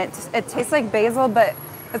one, it tastes like basil, but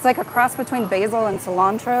it's like a cross between basil and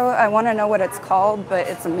cilantro. I want to know what it's called, but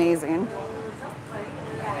it's amazing.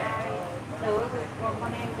 Oh,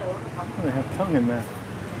 they have tongue in there.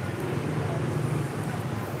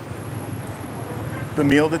 The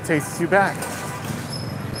meal that tastes you back.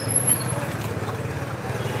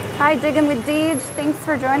 Hi, Digging with Deej. Thanks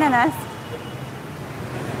for joining us.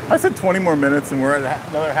 I said 20 more minutes and we're at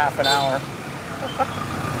another half an hour.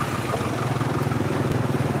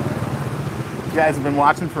 You guys have been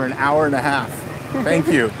watching for an hour and a half. Thank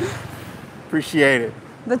you. Appreciate it.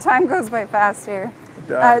 The time goes by fast here. It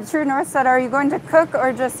does. True North said, are you going to cook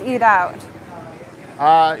or just eat out?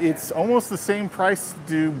 It's almost the same price to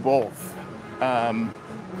do both.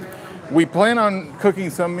 We plan on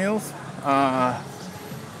cooking some meals, but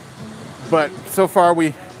so far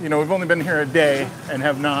we've only been here a day and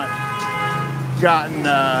have not gotten,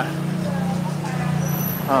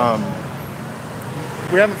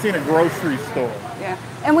 we haven't seen a grocery store. Yeah,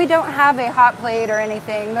 and we don't have a hot plate or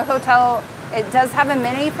anything. The hotel, it does have a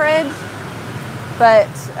mini fridge, but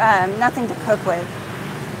nothing to cook with.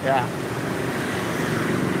 Yeah.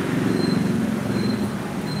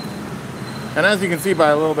 And as you can see by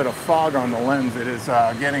a little bit of fog on the lens, it is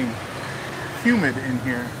getting humid in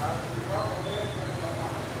here.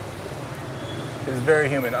 It's very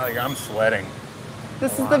humid. Like, I'm sweating.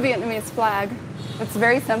 This is the Vietnamese flag. It's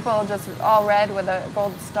very simple, just all red with a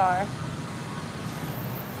gold star.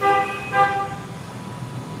 All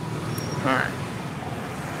right.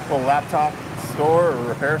 Little laptop store or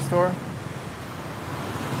repair store.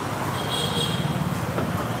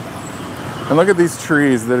 And look at these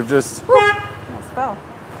trees that have just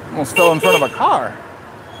almost fell in front of a car.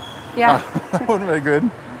 Yeah. That wouldn't be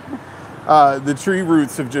good. The tree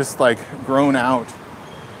roots have just like grown out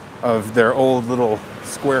of their old little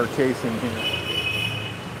square casing here.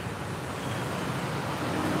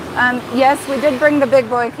 Yes, we did bring the big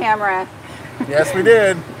boy camera. Yes, we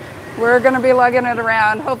did. We're going to be lugging it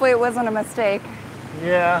around. Hopefully it wasn't a mistake.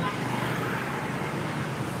 Yeah.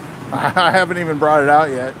 I haven't even brought it out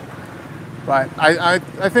yet. But I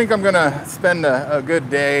think I'm going to spend a good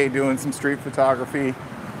day doing some street photography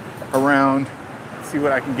around, see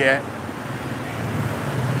what I can get.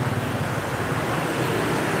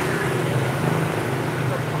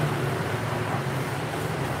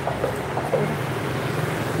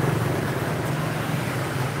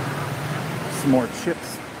 some more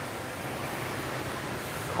chips.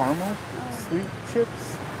 Caramel, sweet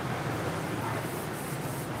chips.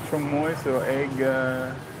 Chamoy, so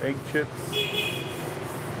egg chips.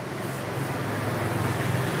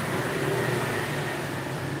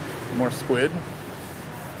 More squid.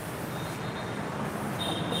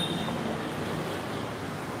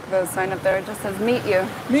 The sign up there just says meet you.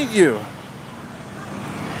 Meet you.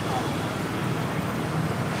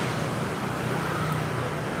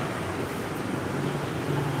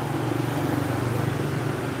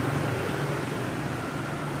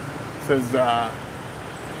 Says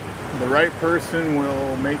the right person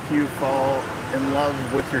will make you fall in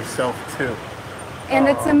love with yourself too. And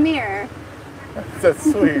it's a mirror. That's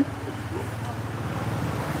sweet.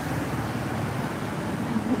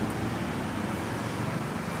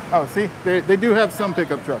 Oh, see, they do have some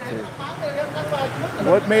pickup trucks here.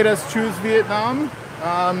 What made us choose Vietnam?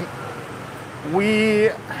 We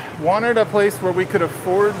wanted a place where we could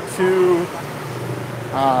afford to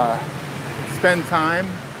spend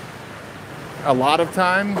time, a lot of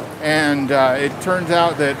time, and it turns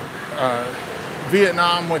out that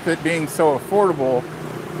Vietnam, with it being so affordable,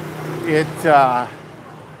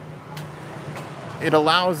 it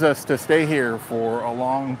allows us to stay here for a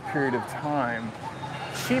long period of time,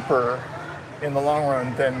 cheaper in the long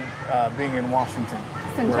run than being in Washington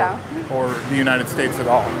or the United States at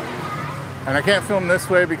all. And I can't film this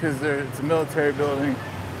way because it's a military building.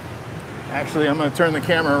 Actually, I'm going to turn the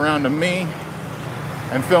camera around to me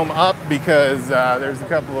and film up because there's a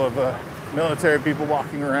couple of military people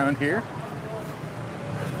walking around here.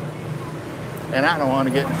 And I don't want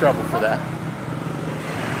to get in trouble for that.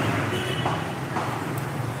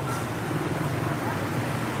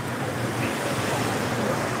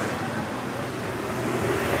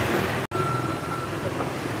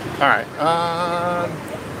 All right,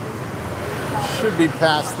 should be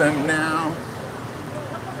past them now.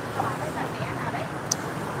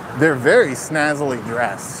 They're very snazzily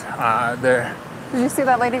dressed. Did you see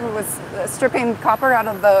that lady who was stripping copper out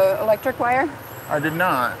of the electric wire? I did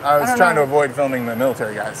not. I was trying to avoid filming the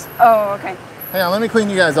military guys. Oh, okay. Hang on, let me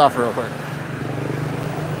clean you guys off real quick.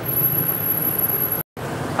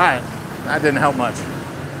 All right, that didn't help much.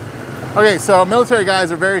 Okay, so military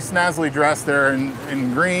guys are very snazzily dressed. They're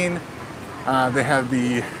in green. They have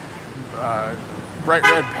the bright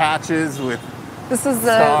red patches with This is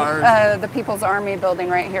the People's Army building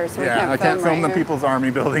right here, so we can't film. I can't film right the here. People's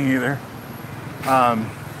Army building either.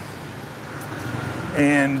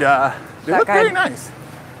 They look very nice.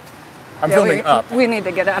 I'm filming up. We need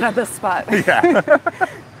to get out of this spot. Yeah.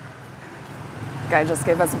 Guy just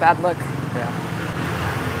gave us a bad look. Yeah.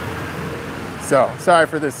 So, sorry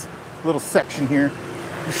for this little section here.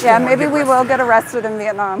 Yeah, maybe we will get arrested in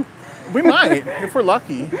Vietnam. We might, if we're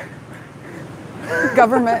lucky.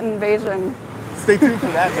 Government invasion. Stay tuned for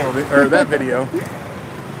that video.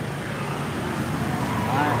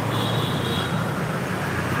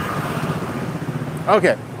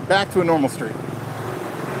 Okay, back to a normal street.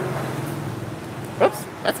 Oops,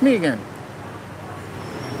 that's me again.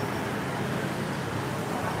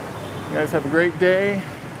 You guys have a great day.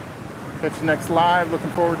 Catch you next live.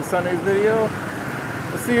 Looking forward to Sunday's video.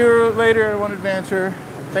 We'll see you later at One Adventure.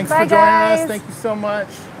 Thanks for joining us. Thank you so much.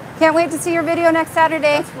 Can't wait to see your video next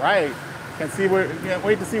Saturday. That's right. Can't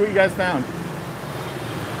wait to see what you guys found.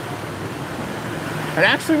 And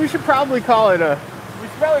actually, we should probably call it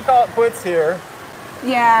quits here.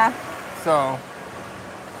 Yeah. So.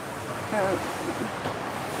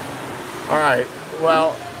 All right.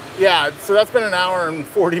 Well, yeah. So that's been an hour and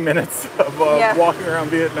 40 minutes of walking around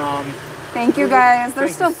Vietnam. Thank you guys.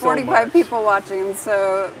 There's still 45 people watching,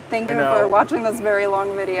 so thank you for watching this very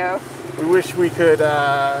long video. We wish we could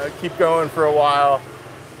keep going for a while.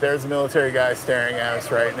 There's a military guy staring at us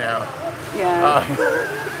right now. Yeah.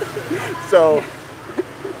 So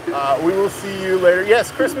we will see you later. Yes,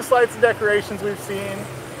 Christmas lights and decorations we've seen.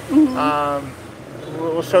 Mm-hmm.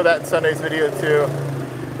 We'll show that in Sunday's video too.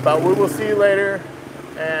 But we will see you later.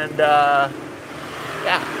 And yeah.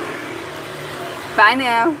 Bye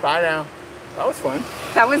now. Bye now. That was fun.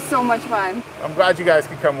 That was so much fun. I'm glad you guys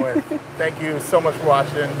could come with. Thank you so much for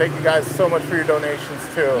watching. Thank you guys so much for your donations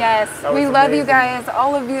too. Yes, we love you guys,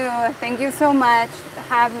 all of you. Thank you so much.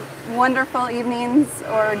 Have wonderful evenings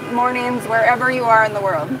or mornings wherever you are in the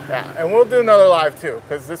world. Yeah, and we'll do another live too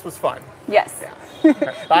because this was fun. Yes.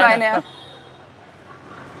 Yeah. Bye now.